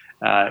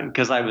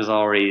 because I was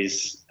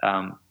always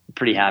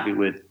pretty happy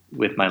with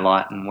my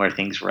lot and where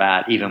things were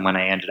at. Even when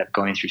I ended up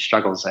going through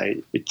struggles, I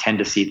would tend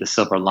to see the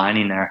silver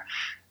lining there.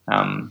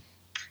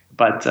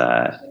 But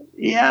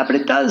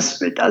it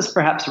does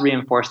perhaps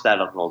reinforce that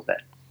a little bit.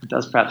 It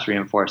does perhaps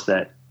reinforce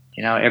that,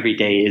 every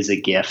day is a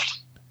gift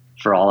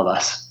for all of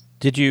us.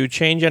 Did you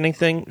change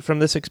anything from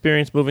this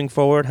experience moving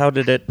forward? How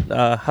did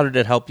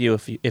it help you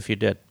if you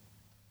did?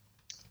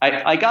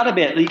 I got a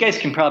bit. You guys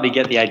can probably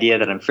get the idea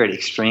that I'm pretty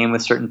extreme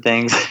with certain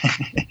things,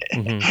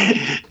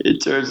 mm-hmm. in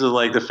terms of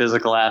the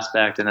physical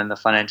aspect and then the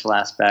financial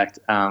aspect.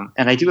 And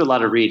I do a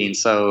lot of reading.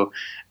 So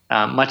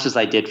much as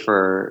I did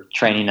for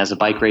training as a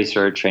bike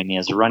racer, training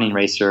as a running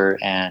racer,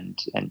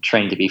 and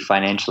training to be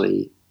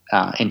financially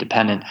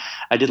independent,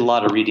 I did a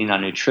lot of reading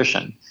on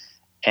nutrition.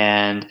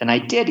 And I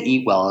did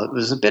eat well. It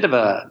was a bit of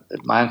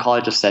my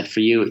oncologist said,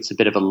 for you, it's a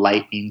bit of a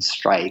lightning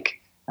strike.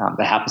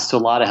 That happens to a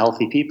lot of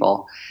healthy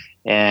people.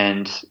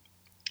 And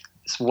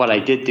so what I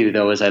did do,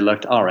 though, is I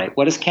looked, all right,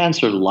 what is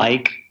cancer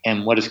like,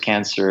 and what is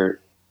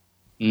cancer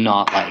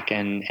not like?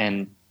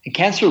 And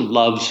cancer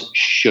loves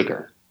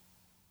sugar.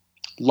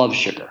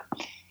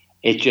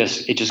 it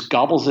just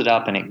gobbles it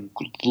up and it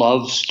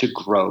loves to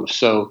grow.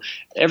 So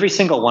every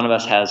single one of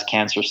us has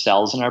cancer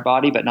cells in our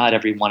body, but not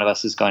every one of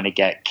us is going to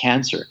get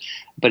cancer.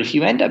 But if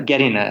you end up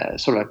getting a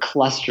sort of a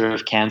cluster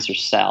of cancer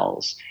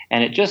cells,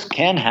 and it just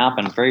can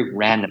happen very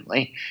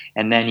randomly,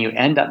 and then you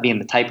end up being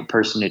the type of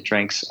person who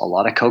drinks a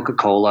lot of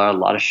Coca-Cola, a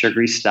lot of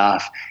sugary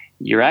stuff,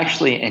 you're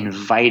actually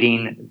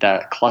inviting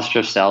the cluster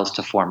of cells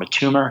to form a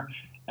tumor.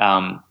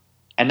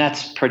 And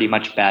that's pretty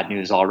much bad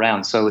news all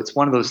around. So it's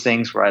one of those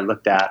things where I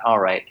looked at, all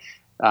right,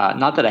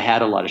 not that I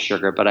had a lot of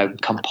sugar, but I'm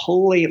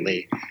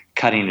completely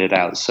cutting it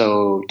out.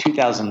 So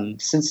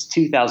since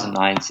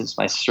 2009, since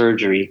my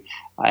surgery,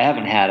 I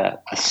haven't had a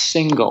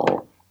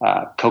single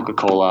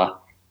Coca-Cola,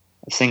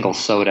 a single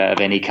soda of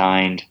any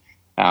kind.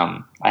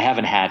 I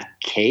haven't had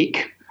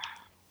cake.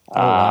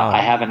 Wow.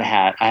 I haven't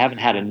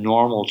had a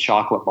normal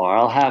chocolate bar.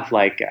 I'll have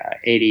like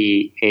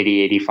 85%,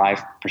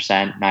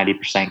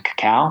 90%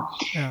 cacao.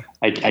 Yeah.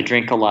 I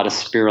drink a lot of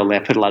spirulina. I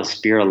put a lot of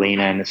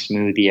spirulina in a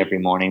smoothie every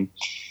morning,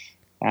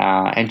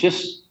 and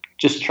just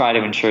try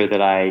to ensure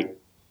that I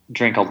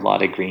drink a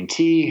lot of green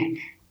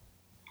tea,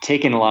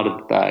 taking a lot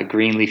of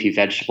green leafy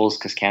vegetables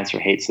because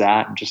cancer hates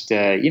that. And just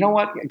you know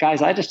what,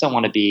 guys, I just don't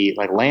want to be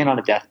like laying on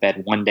a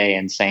deathbed one day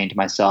and saying to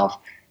myself,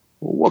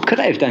 what could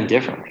I have done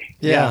differently?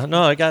 Yeah,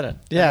 no, I got it.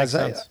 Yeah,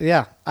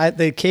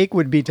 the cake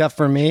would be tough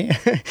for me.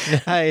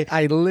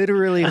 I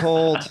literally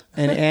hold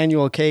an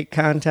annual cake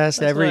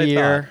contest every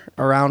year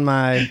around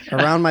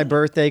my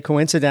birthday.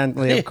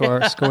 Coincidentally, of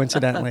course,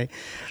 but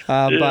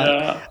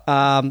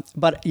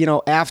you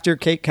know, after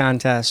cake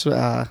contests,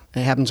 it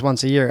happens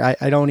once a year.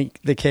 I don't eat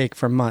the cake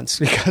for months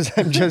because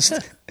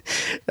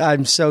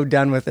I'm so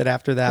done with it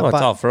after that. Well,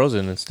 it's all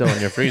frozen and still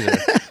in your freezer.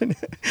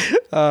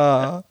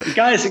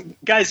 Guys,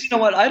 you know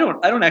what? I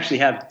don't actually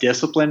have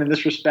discipline in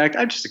this respect.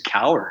 I'm just a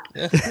coward.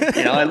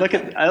 You know, I'm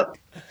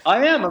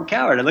a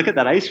coward. I look at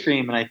that ice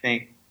cream and I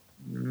think,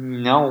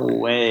 no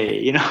way.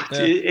 You know,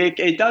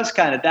 it does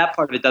kind of, that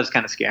part of it does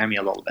kind of scare me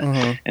a little bit.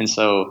 Mm-hmm. And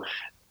so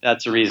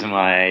that's the reason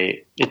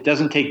why it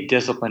doesn't take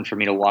discipline for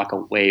me to walk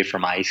away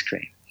from ice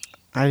cream.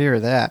 I hear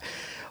that.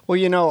 Well,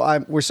 you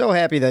know, we're so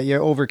happy that you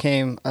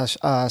overcame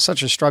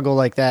such a struggle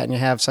like that and you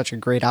have such a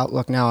great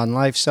outlook now on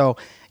life. So,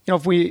 you know,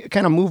 if we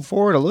kind of move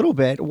forward a little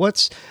bit,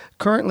 what's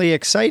currently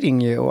exciting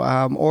you,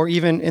 or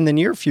even in the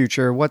near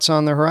future, what's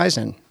on the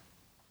horizon?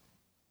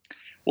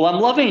 Well,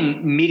 I'm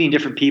loving meeting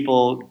different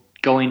people,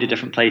 going to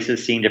different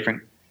places, seeing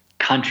different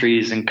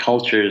countries and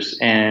cultures.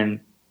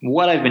 And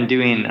what I've been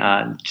doing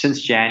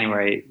since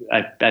January,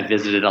 I've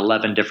visited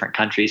 11 different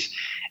countries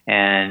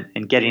and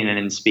getting in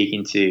and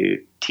speaking to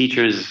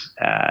teachers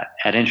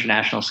at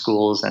international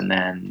schools and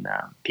then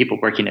people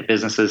working at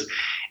businesses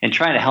and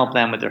trying to help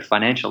them with their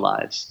financial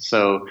lives.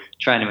 So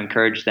trying to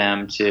encourage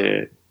them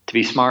to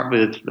be smart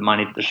with the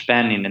money that they're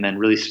spending and then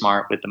really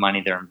smart with the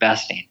money they're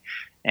investing.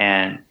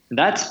 And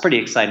that's a pretty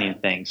exciting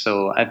thing.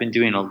 So I've been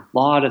doing a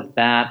lot of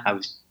that. I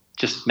was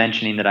just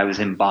mentioning that I was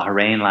in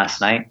Bahrain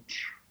last night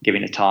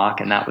giving a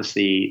talk, and that was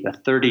the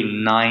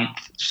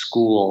 39th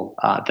school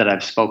that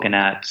I've spoken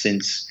at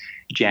since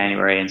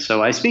January. And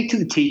so I speak to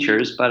the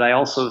teachers, but I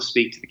also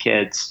speak to the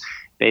kids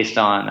based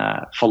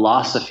on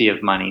philosophy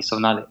of money. So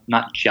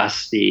not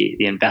just the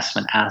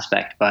investment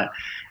aspect, but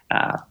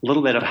a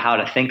little bit of how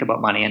to think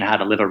about money and how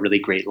to live a really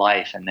great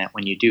life. And that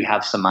when you do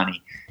have some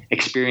money,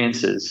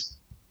 experiences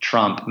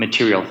trump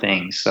material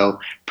things. So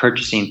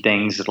purchasing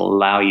things that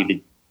allow you to,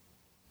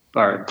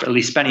 or at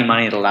least spending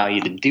money that allow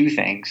you to do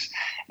things,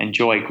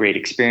 enjoy great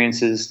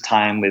experiences,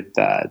 time with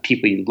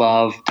people you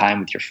love, time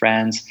with your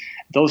friends.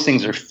 Those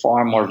things are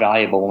far more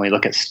valuable when we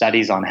look at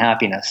studies on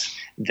happiness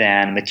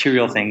than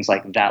material things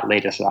like that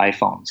latest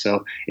iPhone.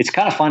 So it's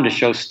kind of fun to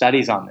show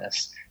studies on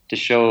this, to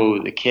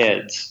show the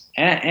kids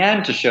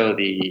and to show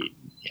the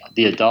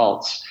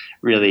adults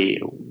really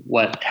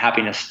what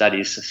happiness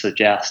studies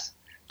suggest.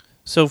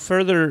 So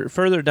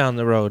further down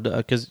the road,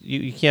 because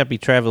you can't be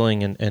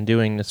traveling and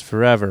doing this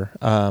forever.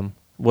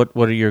 What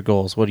are your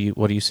goals? What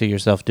do you see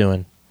yourself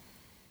doing?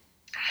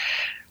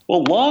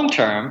 Well, long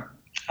term,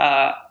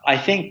 I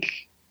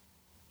think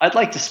I'd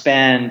like to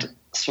spend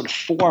sort of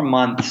 4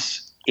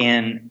 months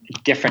in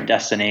different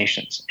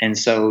destinations. And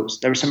so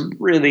there are some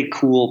really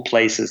cool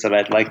places that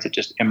I'd like to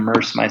just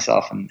immerse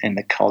myself in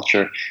the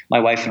culture. My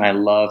wife and I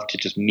love to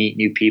just meet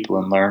new people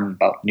and learn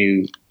about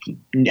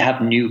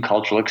have new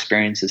cultural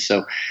experiences.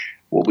 So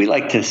what we'd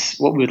like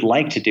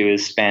to do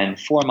is spend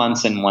 4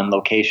 months in one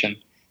location,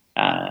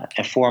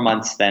 and 4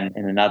 months then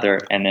in another,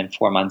 and then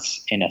 4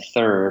 months in a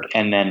third,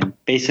 and then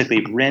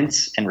basically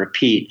rinse and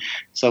repeat.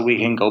 So we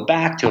can go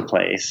back to a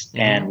place,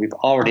 and we've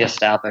already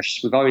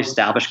established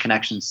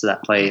connections to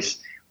that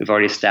place. We've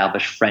already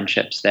established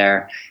friendships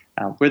there.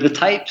 We're the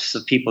types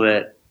of people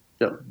that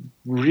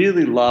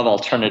really love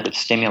alternative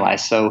stimuli.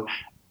 So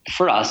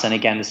for us, and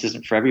again, this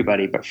isn't for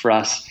everybody, but for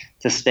us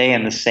to stay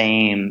in the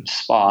same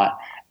spot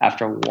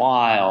after a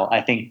while,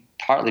 I think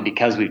partly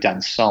because we've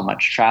done so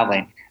much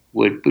traveling,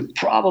 would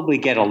probably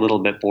get a little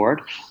bit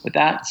bored with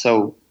that.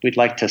 So we'd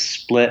like to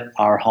split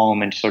our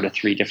home into sort of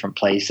 3 different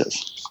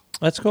places.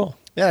 That's cool.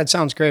 Yeah, that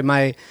sounds great.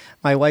 My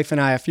wife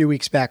and I, a few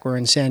weeks back, were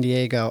in San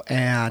Diego,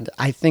 and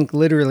I think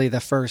literally the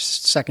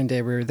second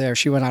day we were there,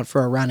 she went out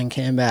for a run and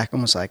came back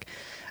and was like,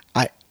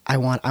 I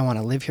want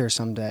to live here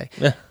someday.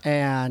 Yeah.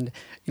 And,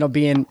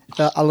 being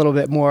a little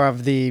bit more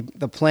of the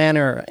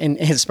planner, and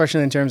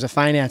especially in terms of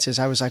finances,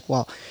 I was like,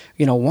 well,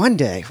 one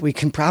day we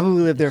can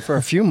probably live there for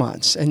a few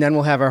months, and then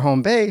we'll have our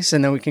home base,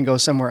 and then we can go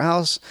somewhere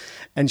else.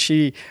 And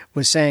she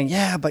was saying,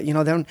 yeah, but,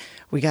 then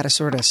we got to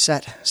sort of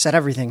set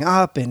everything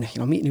up and,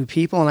 meet new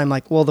people. And I'm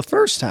like, well, the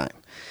first time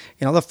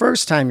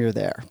you're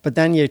there, but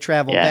then you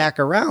travel back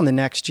around the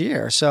next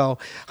year. So,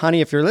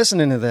 honey, if you're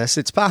listening to this,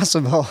 it's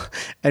possible,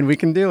 and we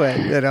can do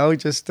it.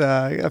 Just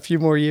a few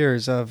more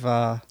years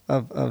of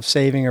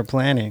saving or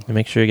planning. And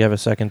make sure you have a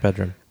second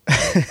bedroom.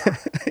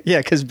 Yeah,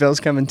 because Bill's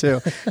coming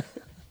too.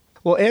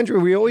 Well, Andrew,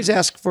 we always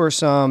ask for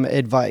some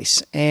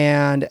advice,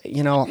 and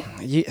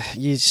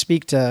you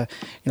speak to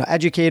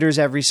educators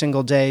every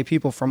single day,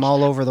 people from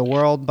all over the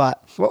world.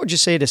 But what would you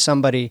say to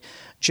somebody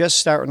just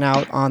starting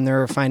out on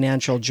their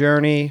financial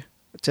journey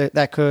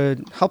that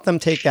could help them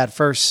take that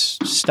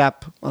first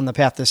step on the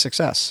path to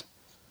success?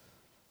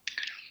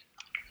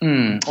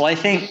 Well, I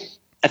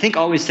think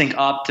always think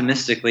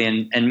optimistically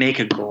and make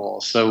a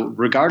goal. So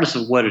regardless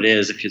of what it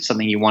is, if it's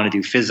something you want to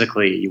do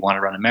physically, you want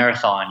to run a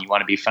marathon, you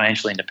want to be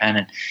financially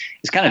independent,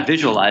 is kind of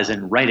visualize it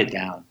and write it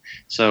down.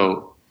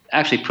 So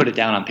actually put it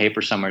down on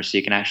paper somewhere so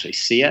you can actually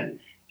see it,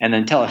 and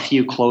then tell a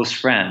few close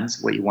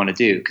friends what you want to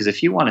do. Because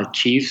if you want to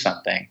achieve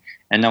something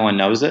and no one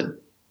knows it,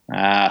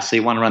 so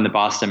you want to run the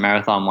Boston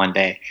Marathon one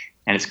day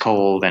and it's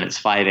cold and it's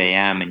 5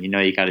 a.m. and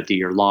you got to do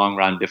your long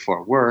run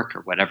before work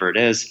or whatever it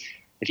is.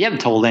 If you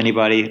haven't told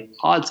anybody,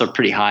 odds are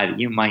pretty high that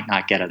you might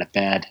not get out of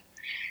bed.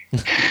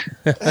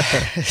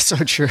 So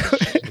true.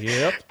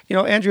 Yep.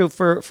 Andrew,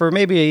 for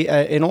maybe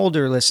an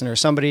older listener,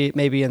 somebody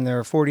maybe in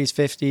their 40s,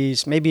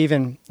 50s, maybe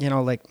even,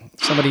 like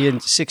somebody in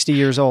 60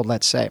 years old,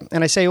 let's say.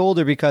 And I say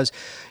older because,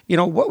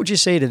 what would you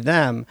say to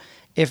them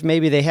if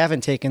maybe they haven't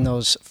taken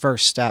those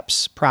first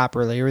steps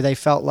properly, or they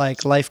felt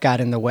like life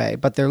got in the way,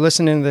 but they're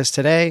listening to this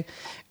today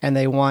and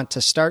they want to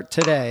start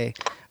today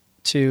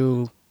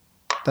to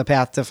the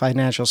path to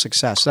financial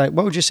success? What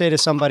would you say to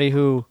somebody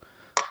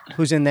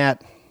who's in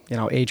that,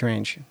 age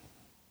range?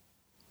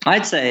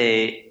 I'd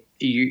say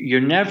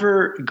you're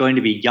never going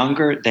to be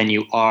younger than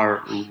you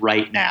are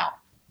right now.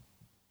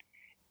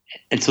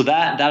 And so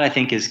that I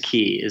think is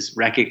key, is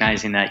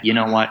recognizing that,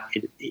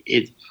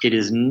 it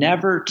is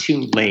never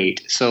too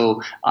late.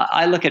 So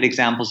I look at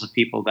examples of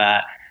people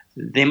that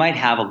they might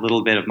have a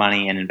little bit of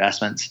money in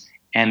investments,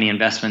 and the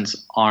investments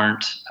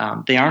aren't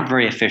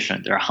very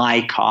efficient. They're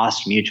high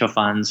cost mutual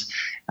funds.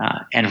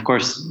 And of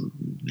course,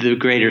 the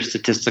greater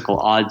statistical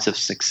odds of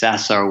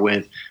success are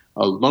with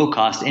low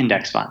cost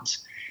index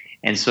funds.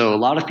 And so a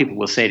lot of people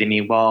will say to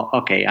me, well,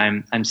 okay,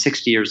 I'm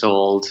 60 years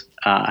old.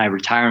 I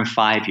retire in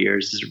 5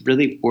 years. Is it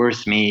really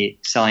worth me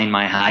selling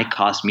my high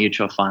cost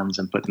mutual funds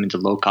and put them into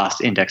low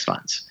cost index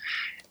funds?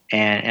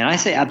 And I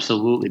say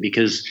absolutely,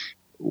 because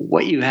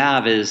what you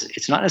have is,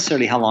 it's not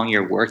necessarily how long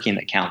you're working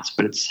that counts,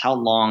 but it's how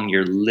long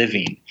you're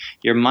living.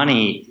 Your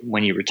money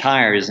when you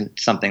retire isn't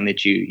something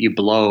that you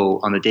blow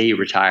on the day you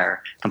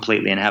retire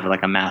completely and have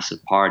like a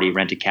massive party,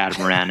 rent a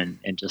catamaran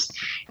and just,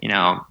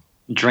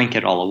 drink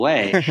it all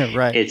away.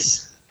 Right.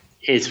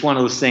 It's one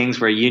of those things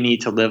where you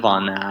need to live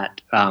on that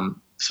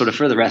sort of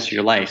for the rest of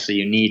your life. So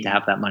you need to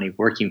have that money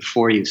working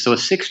for you. So a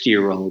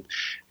 60-year-old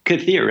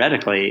could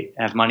theoretically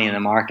have money in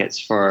the markets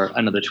for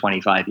another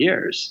 25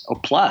 years or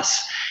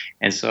plus.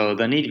 And so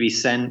they'll need to be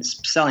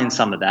selling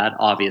some of that,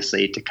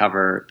 obviously, to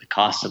cover the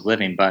cost of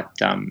living.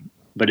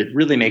 But it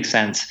really makes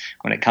sense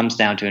when it comes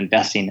down to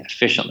investing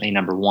efficiently,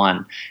 number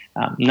one.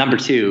 Number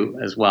two,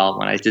 as well,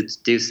 when I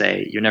do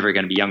say you're never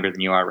going to be younger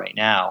than you are right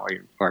now,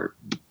 or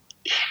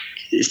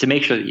is to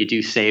make sure that you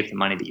do save the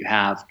money that you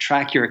have.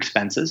 Track your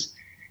expenses.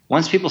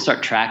 Once people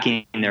start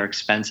tracking their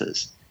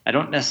expenses, I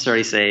don't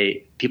necessarily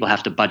say people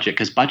have to budget,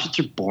 because budgets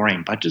are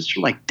boring. Budgets are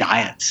like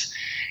diets.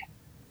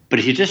 But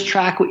if you just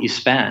track what you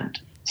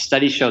spend,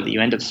 studies show that you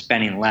end up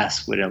spending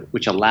less,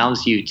 which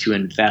allows you to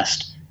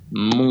invest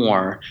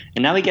more.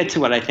 And now we get to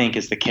what I think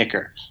is the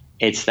kicker.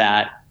 It's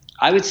that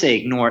I would say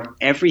ignore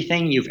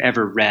everything you've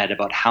ever read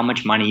about how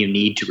much money you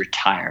need to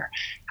retire,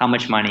 how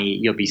much money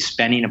you'll be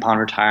spending upon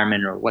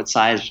retirement, or what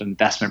size of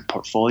investment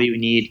portfolio you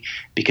need,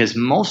 because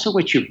most of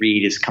what you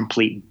read is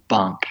complete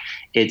bunk.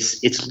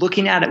 It's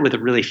looking at it with a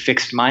really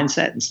fixed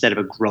mindset instead of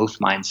a growth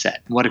mindset.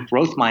 And what a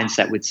growth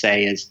mindset would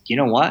say is, you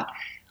know what?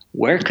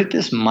 Where could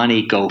this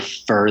money go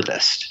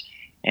furthest?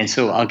 And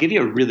so I'll give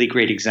you a really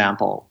great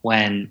example.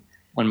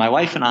 When my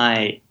wife and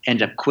I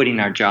ended up quitting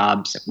our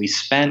jobs, we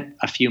spent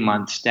a few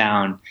months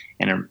down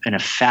in a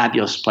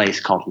fabulous place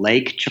called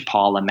Lake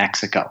Chapala,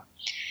 Mexico.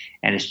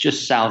 And it's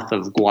just south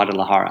of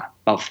Guadalajara,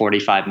 about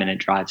 45-minute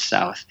drive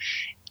south.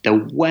 The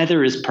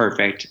weather is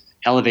perfect.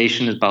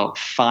 Elevation is about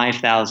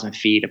 5,000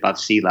 feet above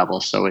sea level.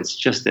 So it's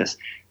just this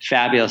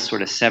fabulous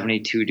sort of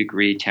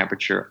 72-degree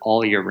temperature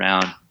all year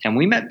round. And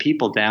we met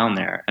people down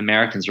there,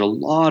 Americans. There are a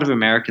lot of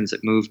Americans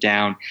that moved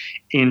down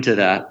into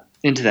that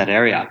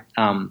area.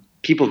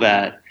 People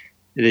that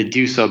that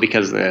do so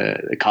because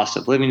the cost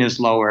of living is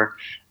lower,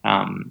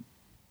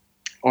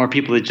 or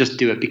people that just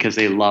do it because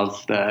they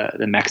love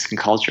the Mexican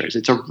cultures.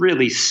 It's a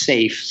really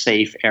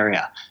safe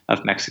area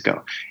of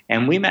Mexico.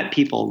 And we met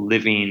people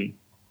living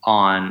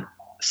on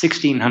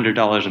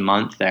 $1,600 a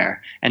month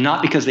there, and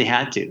not because they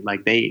had to.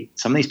 Like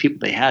some of these people,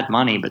 they had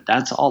money, but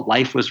that's all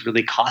life was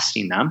really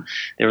costing them.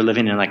 They were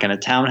living in a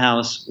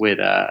townhouse with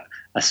a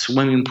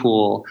swimming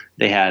pool.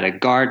 They had a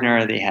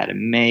gardener. They had a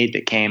maid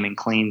that came and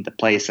cleaned the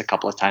place a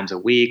couple of times a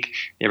week.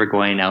 They were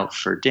going out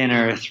for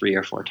dinner 3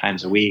 or 4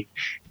 times a week.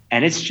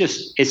 And it's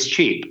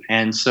cheap.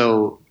 And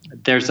so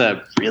there's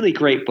a really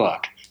great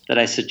book that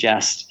I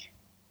suggest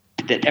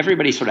that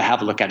everybody sort of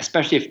have a look at,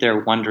 especially if they're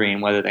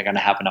wondering whether they're going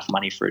to have enough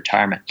money for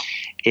retirement.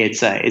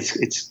 It's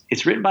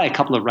written by a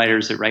couple of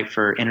writers that write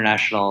for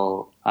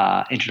International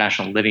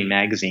Living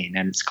magazine,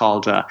 and it's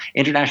called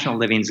International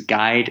Living's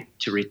Guide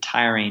to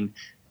Retiring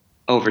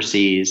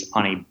Overseas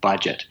on a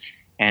Budget.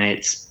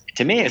 And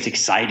to me, it's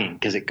exciting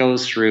because it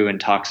goes through and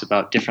talks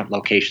about different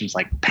locations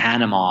like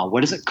Panama.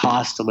 What does it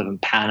cost to live in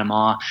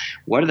Panama?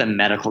 What are the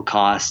medical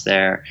costs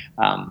there?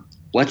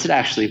 What's it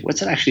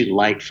actually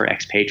like for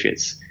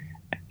expatriates?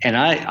 And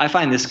I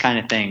find this kind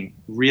of thing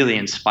really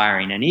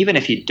inspiring. And even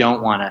if you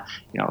don't want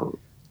to,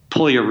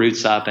 pull your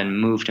roots up and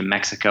move to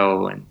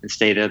Mexico and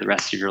stay there the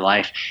rest of your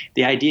life,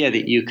 the idea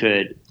that you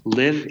could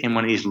live in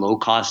one of these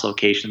low-cost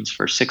locations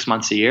for 6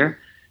 months a year.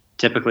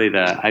 Typically,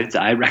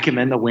 I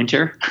recommend the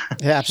winter.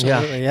 Yeah,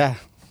 absolutely, yeah.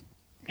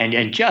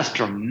 And just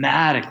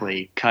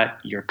dramatically cut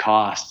your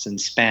costs and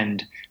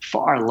spend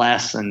far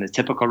less than the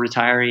typical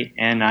retiree,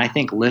 and I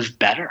think live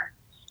better.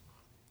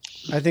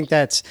 I think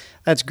that's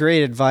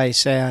great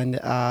advice, and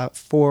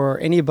for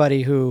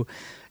anybody who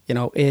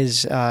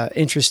is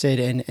interested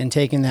in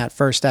taking that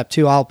first step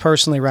too, I'll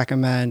personally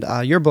recommend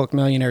your book,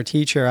 Millionaire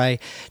Teacher. I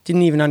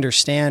didn't even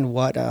understand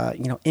what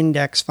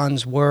index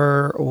funds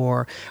were,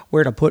 or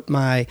where to put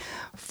my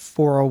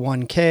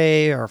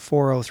 401k or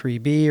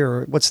 403b,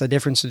 or what's the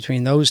difference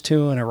between those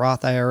two and a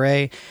Roth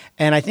IRA.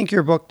 And I think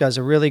your book does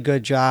a really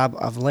good job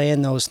of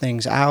laying those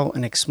things out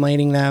and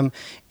explaining them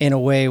in a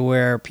way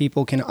where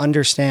people can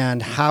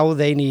understand how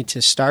they need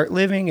to start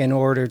living in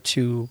order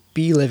to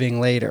be living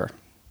later.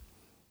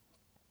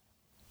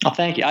 Oh,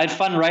 thank you. I had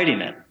fun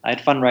writing it. I had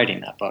fun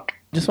writing that book.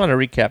 Just want to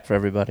recap for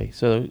everybody.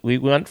 So we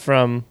went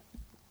from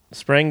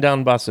spraying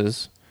down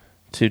buses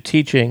to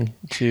teaching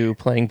to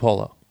playing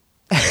polo.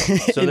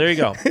 So there you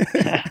go.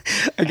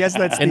 I guess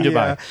that's in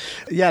Dubai.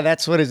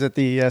 That's what is it?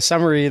 The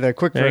summary, the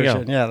quick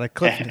version. Yeah, the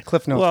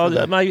cliff notes.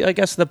 Well, I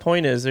guess the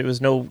point is there was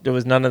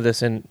none of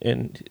this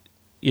in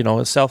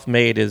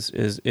self-made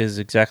is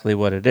exactly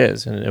what it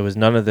is, and there was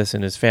none of this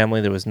in his family.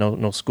 There was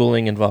no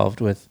schooling involved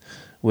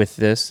with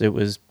this. It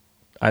was.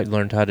 I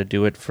learned how to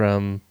do it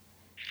from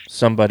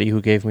somebody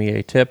who gave me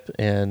a tip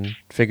and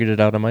figured it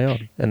out on my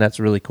own. And that's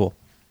really cool.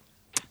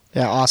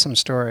 Yeah, awesome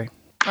story.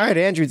 All right,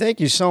 Andrew, thank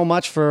you so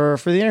much for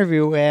the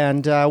interview.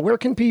 And where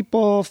can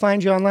people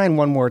find you online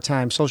one more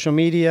time? Social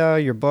media,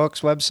 your books,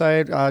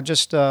 website,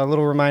 just a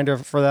little reminder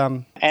for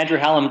them.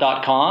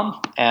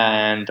 AndrewHallam.com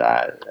and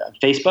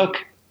Facebook,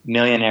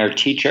 Millionaire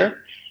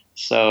Teacher.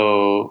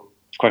 So...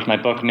 Of course, my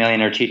book,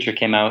 Millionaire Teacher,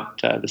 came out,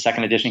 the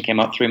second edition came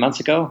out 3 months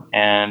ago,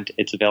 and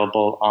it's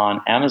available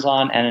on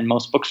Amazon and in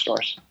most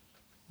bookstores.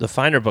 The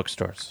finer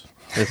bookstores.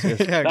 The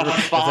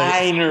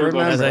finer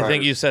bookstores. As I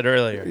think you said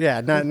earlier.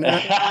 Yeah.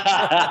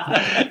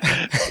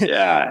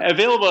 Yeah,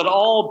 available at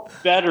all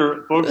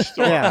better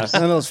bookstores. Yeah,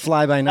 none of those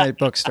fly-by-night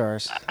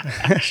bookstores.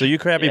 So you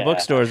crappy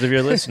bookstores, if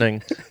you're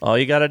listening, all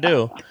you got to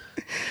do.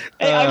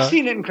 Hey, I've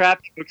seen it in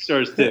crappy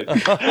bookstores too.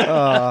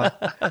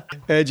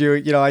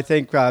 Andrew, I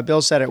think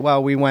Bill said it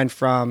well. We went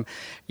from,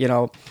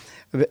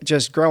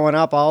 just growing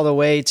up all the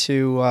way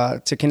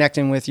to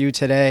connecting with you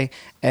today,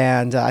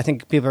 and I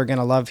think people are going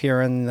to love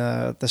hearing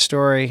the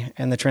story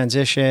and the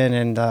transition,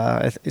 and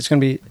it's going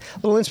to be a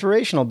little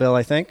inspirational, Bill.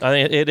 I think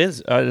it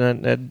is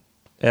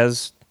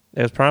as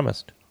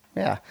promised.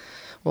 Yeah.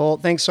 Well,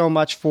 thanks so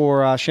much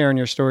for sharing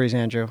your stories,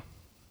 Andrew.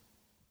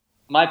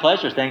 My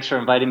pleasure. Thanks for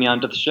inviting me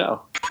onto the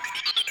show.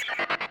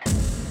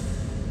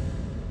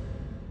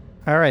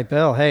 All right,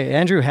 Bill. Hey,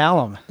 Andrew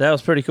Hallam. That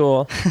was pretty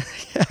cool.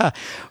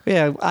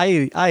 Yeah.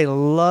 I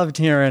loved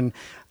hearing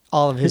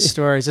all of his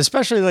stories,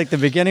 especially like the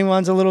beginning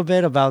ones a little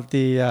bit about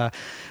the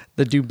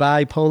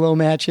Dubai polo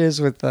matches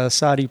with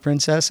Saudi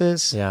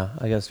princesses. Yeah,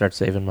 I got to start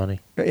saving money.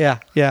 Yeah.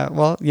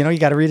 Well, you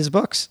got to read his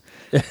books.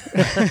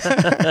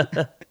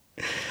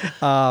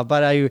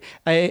 But I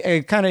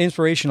kind of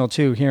inspirational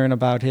too, hearing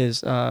about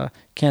his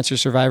cancer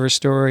survivor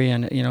story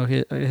and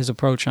his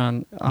approach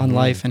on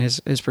life and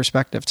his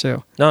perspective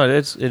too. No,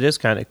 it is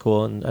kind of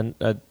cool, and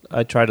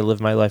I try to live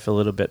my life a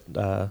little bit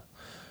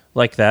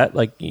like that.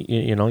 Like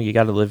you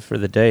got to live for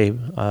the day,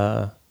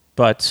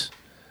 but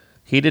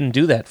he didn't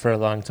do that for a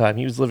long time.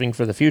 He was living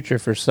for the future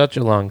for such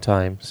a long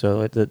time.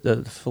 So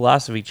the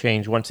philosophy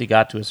change once he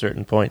got to a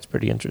certain point is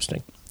pretty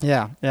interesting.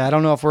 Yeah. I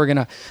don't know if we're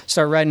gonna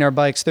start riding our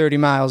bikes 30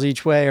 miles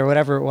each way or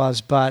whatever it was,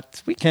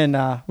 but we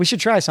should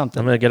try something.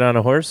 I'm gonna get on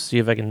a horse, see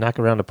if I can knock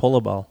around a polo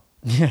ball.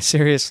 Yeah,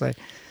 seriously.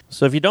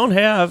 So if you don't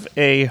have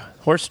a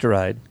horse to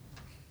ride,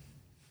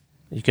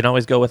 you can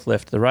always go with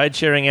Lyft, the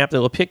ride-sharing app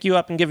that will pick you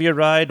up and give you a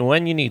ride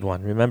when you need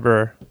one.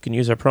 Remember, you can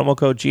use our promo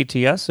code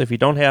GTS. If you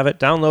don't have it,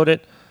 download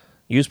it.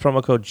 Use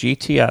promo code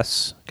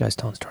GTS. Guys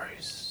Telling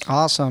Stories.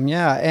 Awesome,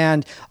 yeah.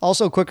 And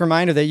also a quick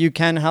reminder that you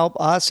can help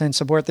us and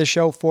support this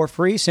show for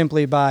free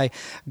simply by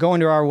going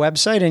to our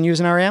website and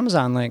using our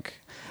Amazon link.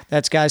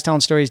 That's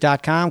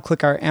guystellingstories.com.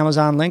 Click our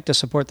Amazon link to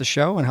support the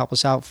show and help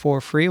us out for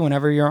free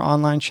whenever you're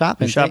online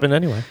shopping. You're shopping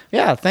anyway.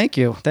 Yeah, thank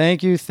you.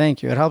 Thank you.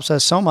 Thank you. It helps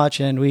us so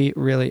much, and we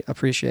really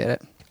appreciate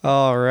it.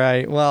 All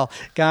right. Well,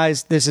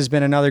 guys, this has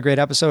been another great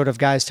episode of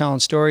Guys Telling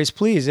Stories.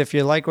 Please, if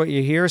you like what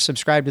you hear,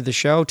 subscribe to the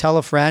show. Tell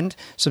a friend.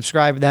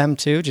 Subscribe them,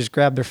 too. Just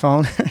grab their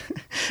phone.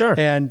 Sure.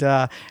 And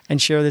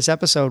share this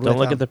episode with them. Don't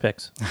look at the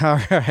pics. All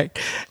right.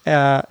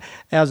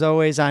 As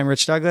always, I'm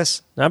Rich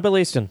Douglas. I'm Bill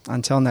Easton.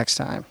 Until next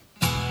time.